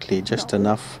completely, just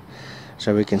enough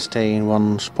so we can stay in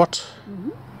one spot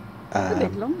A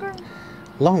bit longer.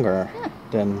 longer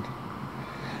than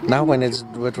now. When it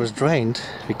was drained,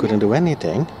 we couldn't do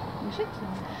anything. Exactly.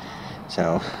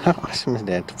 So how awesome is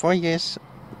that? 4 years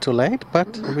too late,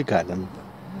 but we got them.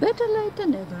 Better late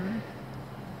than never.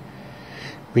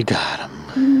 We got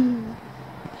them.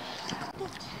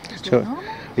 So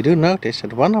we do notice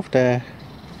that one of the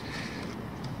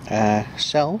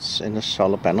cells in the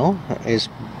solar panel is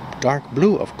dark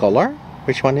blue of color.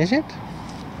 Which one is it?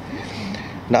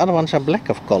 The other ones are black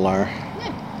of color.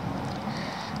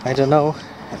 I don't know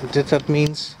if that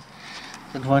means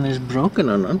that one is broken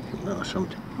or not, or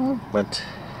something. But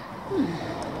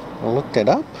we'll look that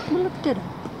up. We looked it up.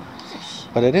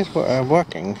 But it is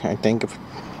working, I think.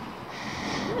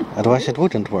 Otherwise it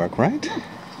wouldn't work, right?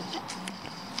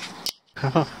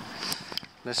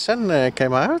 The sun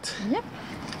came out. Yep.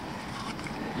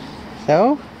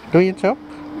 So, do your job,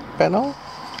 panel.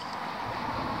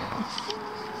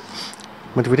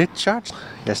 But we did charge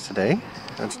yesterday.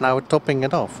 It's now topping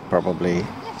it off, probably.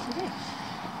 Yes, it is.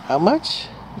 How much?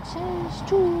 It says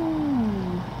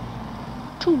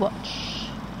 2 watts.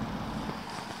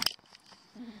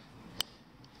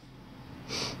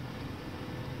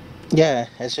 Yeah,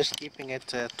 it's just keeping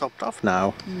it topped off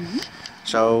now.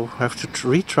 So we have to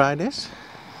retry this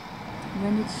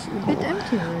When it's a bit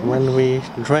emptier. when we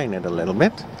drain it a little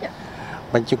bit. Yeah.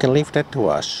 But you can leave that to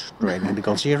us. Draining the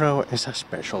Gold Zero is our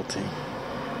specialty.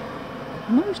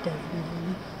 Most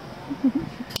definitely.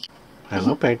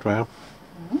 Hello, Petra.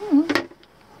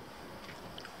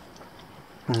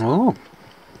 Oh,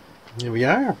 here we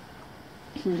are.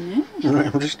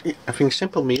 I'm just having a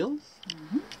simple meal.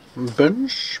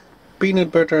 Buns,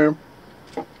 peanut butter,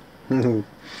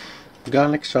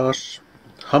 garlic sauce,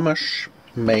 hummus,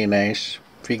 mayonnaise,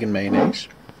 vegan mayonnaise.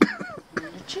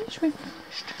 The cheese we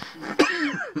finished.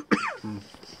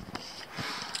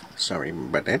 Sorry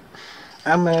about that.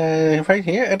 I'm right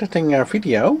here editing our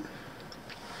video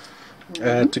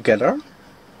together.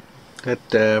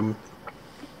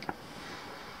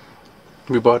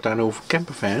 We bought our new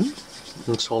camper van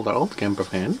and sold our old camper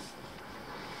van.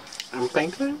 And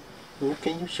Petra, what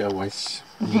can you show us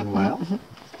meanwhile?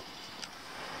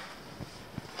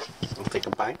 I'll take a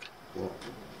bite.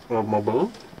 Or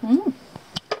mobile.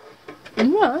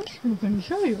 Yes, we can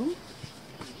show you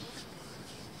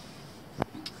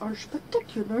our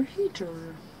spectacular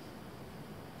heater.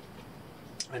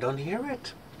 I don't hear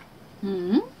it.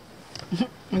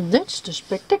 That's the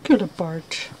spectacular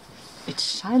part. It's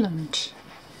silent,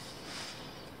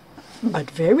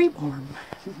 but very warm.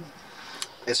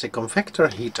 It's a convector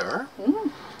heater.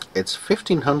 It's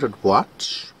 1500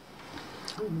 watts,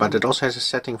 but it also has a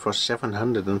setting for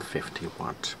 750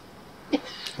 watts.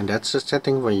 And that's the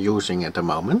setting we're using at the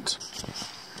moment.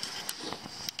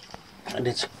 And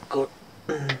it's got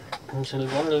there's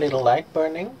one little light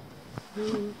burning.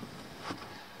 Yes.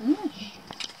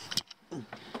 It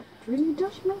really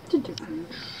does make the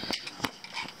difference.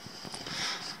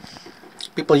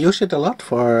 People use it a lot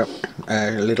for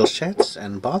little sheds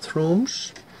and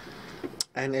bathrooms,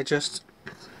 and it just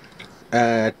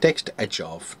takes the edge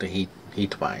off the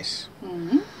heat-wise.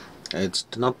 It's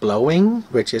not blowing,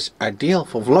 which is ideal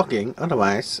for vlogging.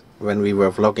 Otherwise, when we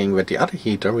were vlogging with the other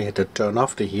heater, we had to turn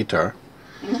off the heater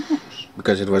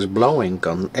because it was blowing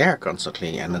air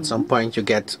constantly, and at some point you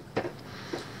get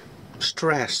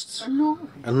stressed,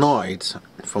 annoyed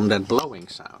from that blowing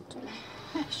sound.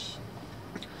 Yes.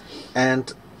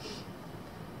 And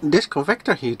this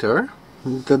convector heater,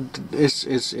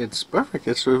 it's perfect.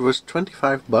 It was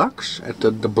 $25 at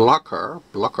the blocker.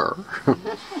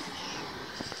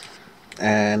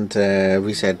 And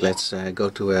we said let's go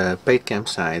to a paid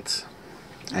campsite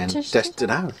and test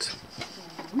it out.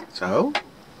 So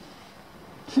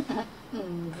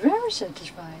Very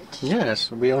satisfied.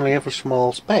 yes, we only have a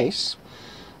small space,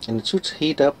 and it should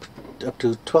heat up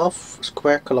to 12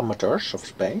 square kilometers of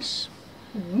space.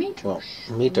 Meters. Well,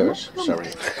 meters. Not Sorry,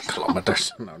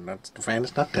 kilometers. No, the fan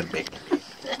is not that big.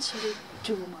 That's a bit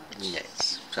too much.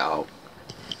 Yes. So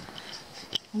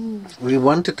we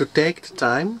wanted to take the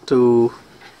time to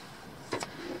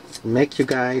make you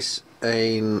guys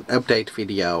an update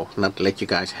video, not let you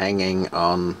guys hanging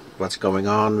on what's going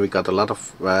on. We got a lot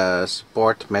of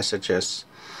support messages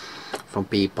from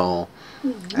people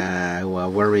who are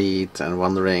worried and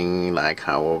wondering like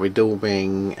how are we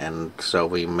doing, and so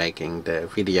we're making the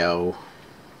video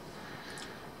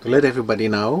to let everybody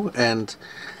know. And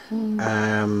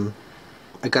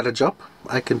I got a job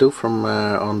I can do from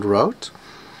on the road,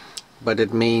 but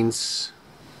it means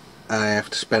I have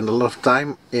to spend a lot of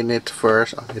time in it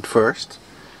first.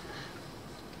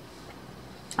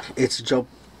 It's a job.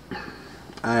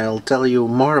 I'll tell you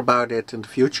more about it in the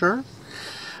future,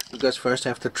 because first I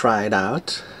have to try it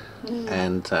out,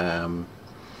 and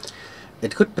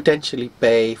it could potentially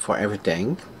pay for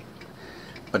everything,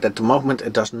 but at the moment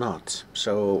it does not.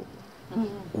 So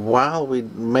while we're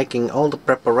making all the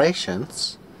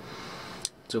preparations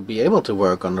to be able to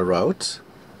work on the road,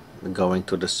 we're going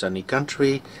to the sunny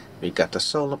country, we got the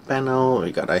solar panel,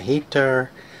 we got a heater.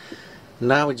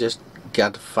 Now we just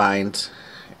got to find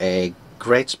a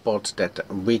great spot that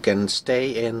we can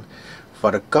stay in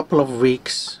for a couple of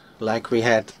weeks, like we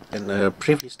had in the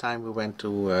previous time we went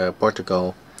to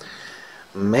Portugal.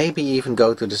 Maybe even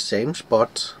go to the same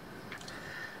spot,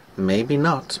 maybe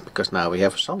not, because now we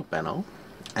have a solar panel,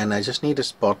 and I just need a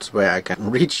spot where I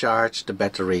can recharge the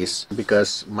batteries,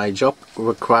 because my job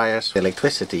requires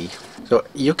electricity. So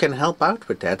you can help out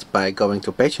with that by going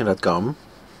to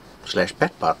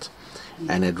patreon.com/petpot,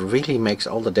 and it really makes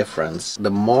all the difference. The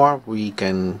more we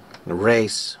can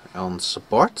raise on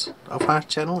support of our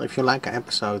channel, if you like our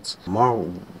episodes, the more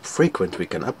frequent we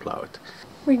can upload.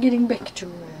 We're getting back to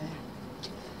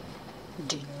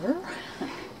dinner.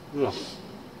 Yeah.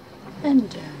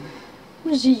 And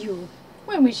we'll see you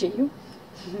when we see you.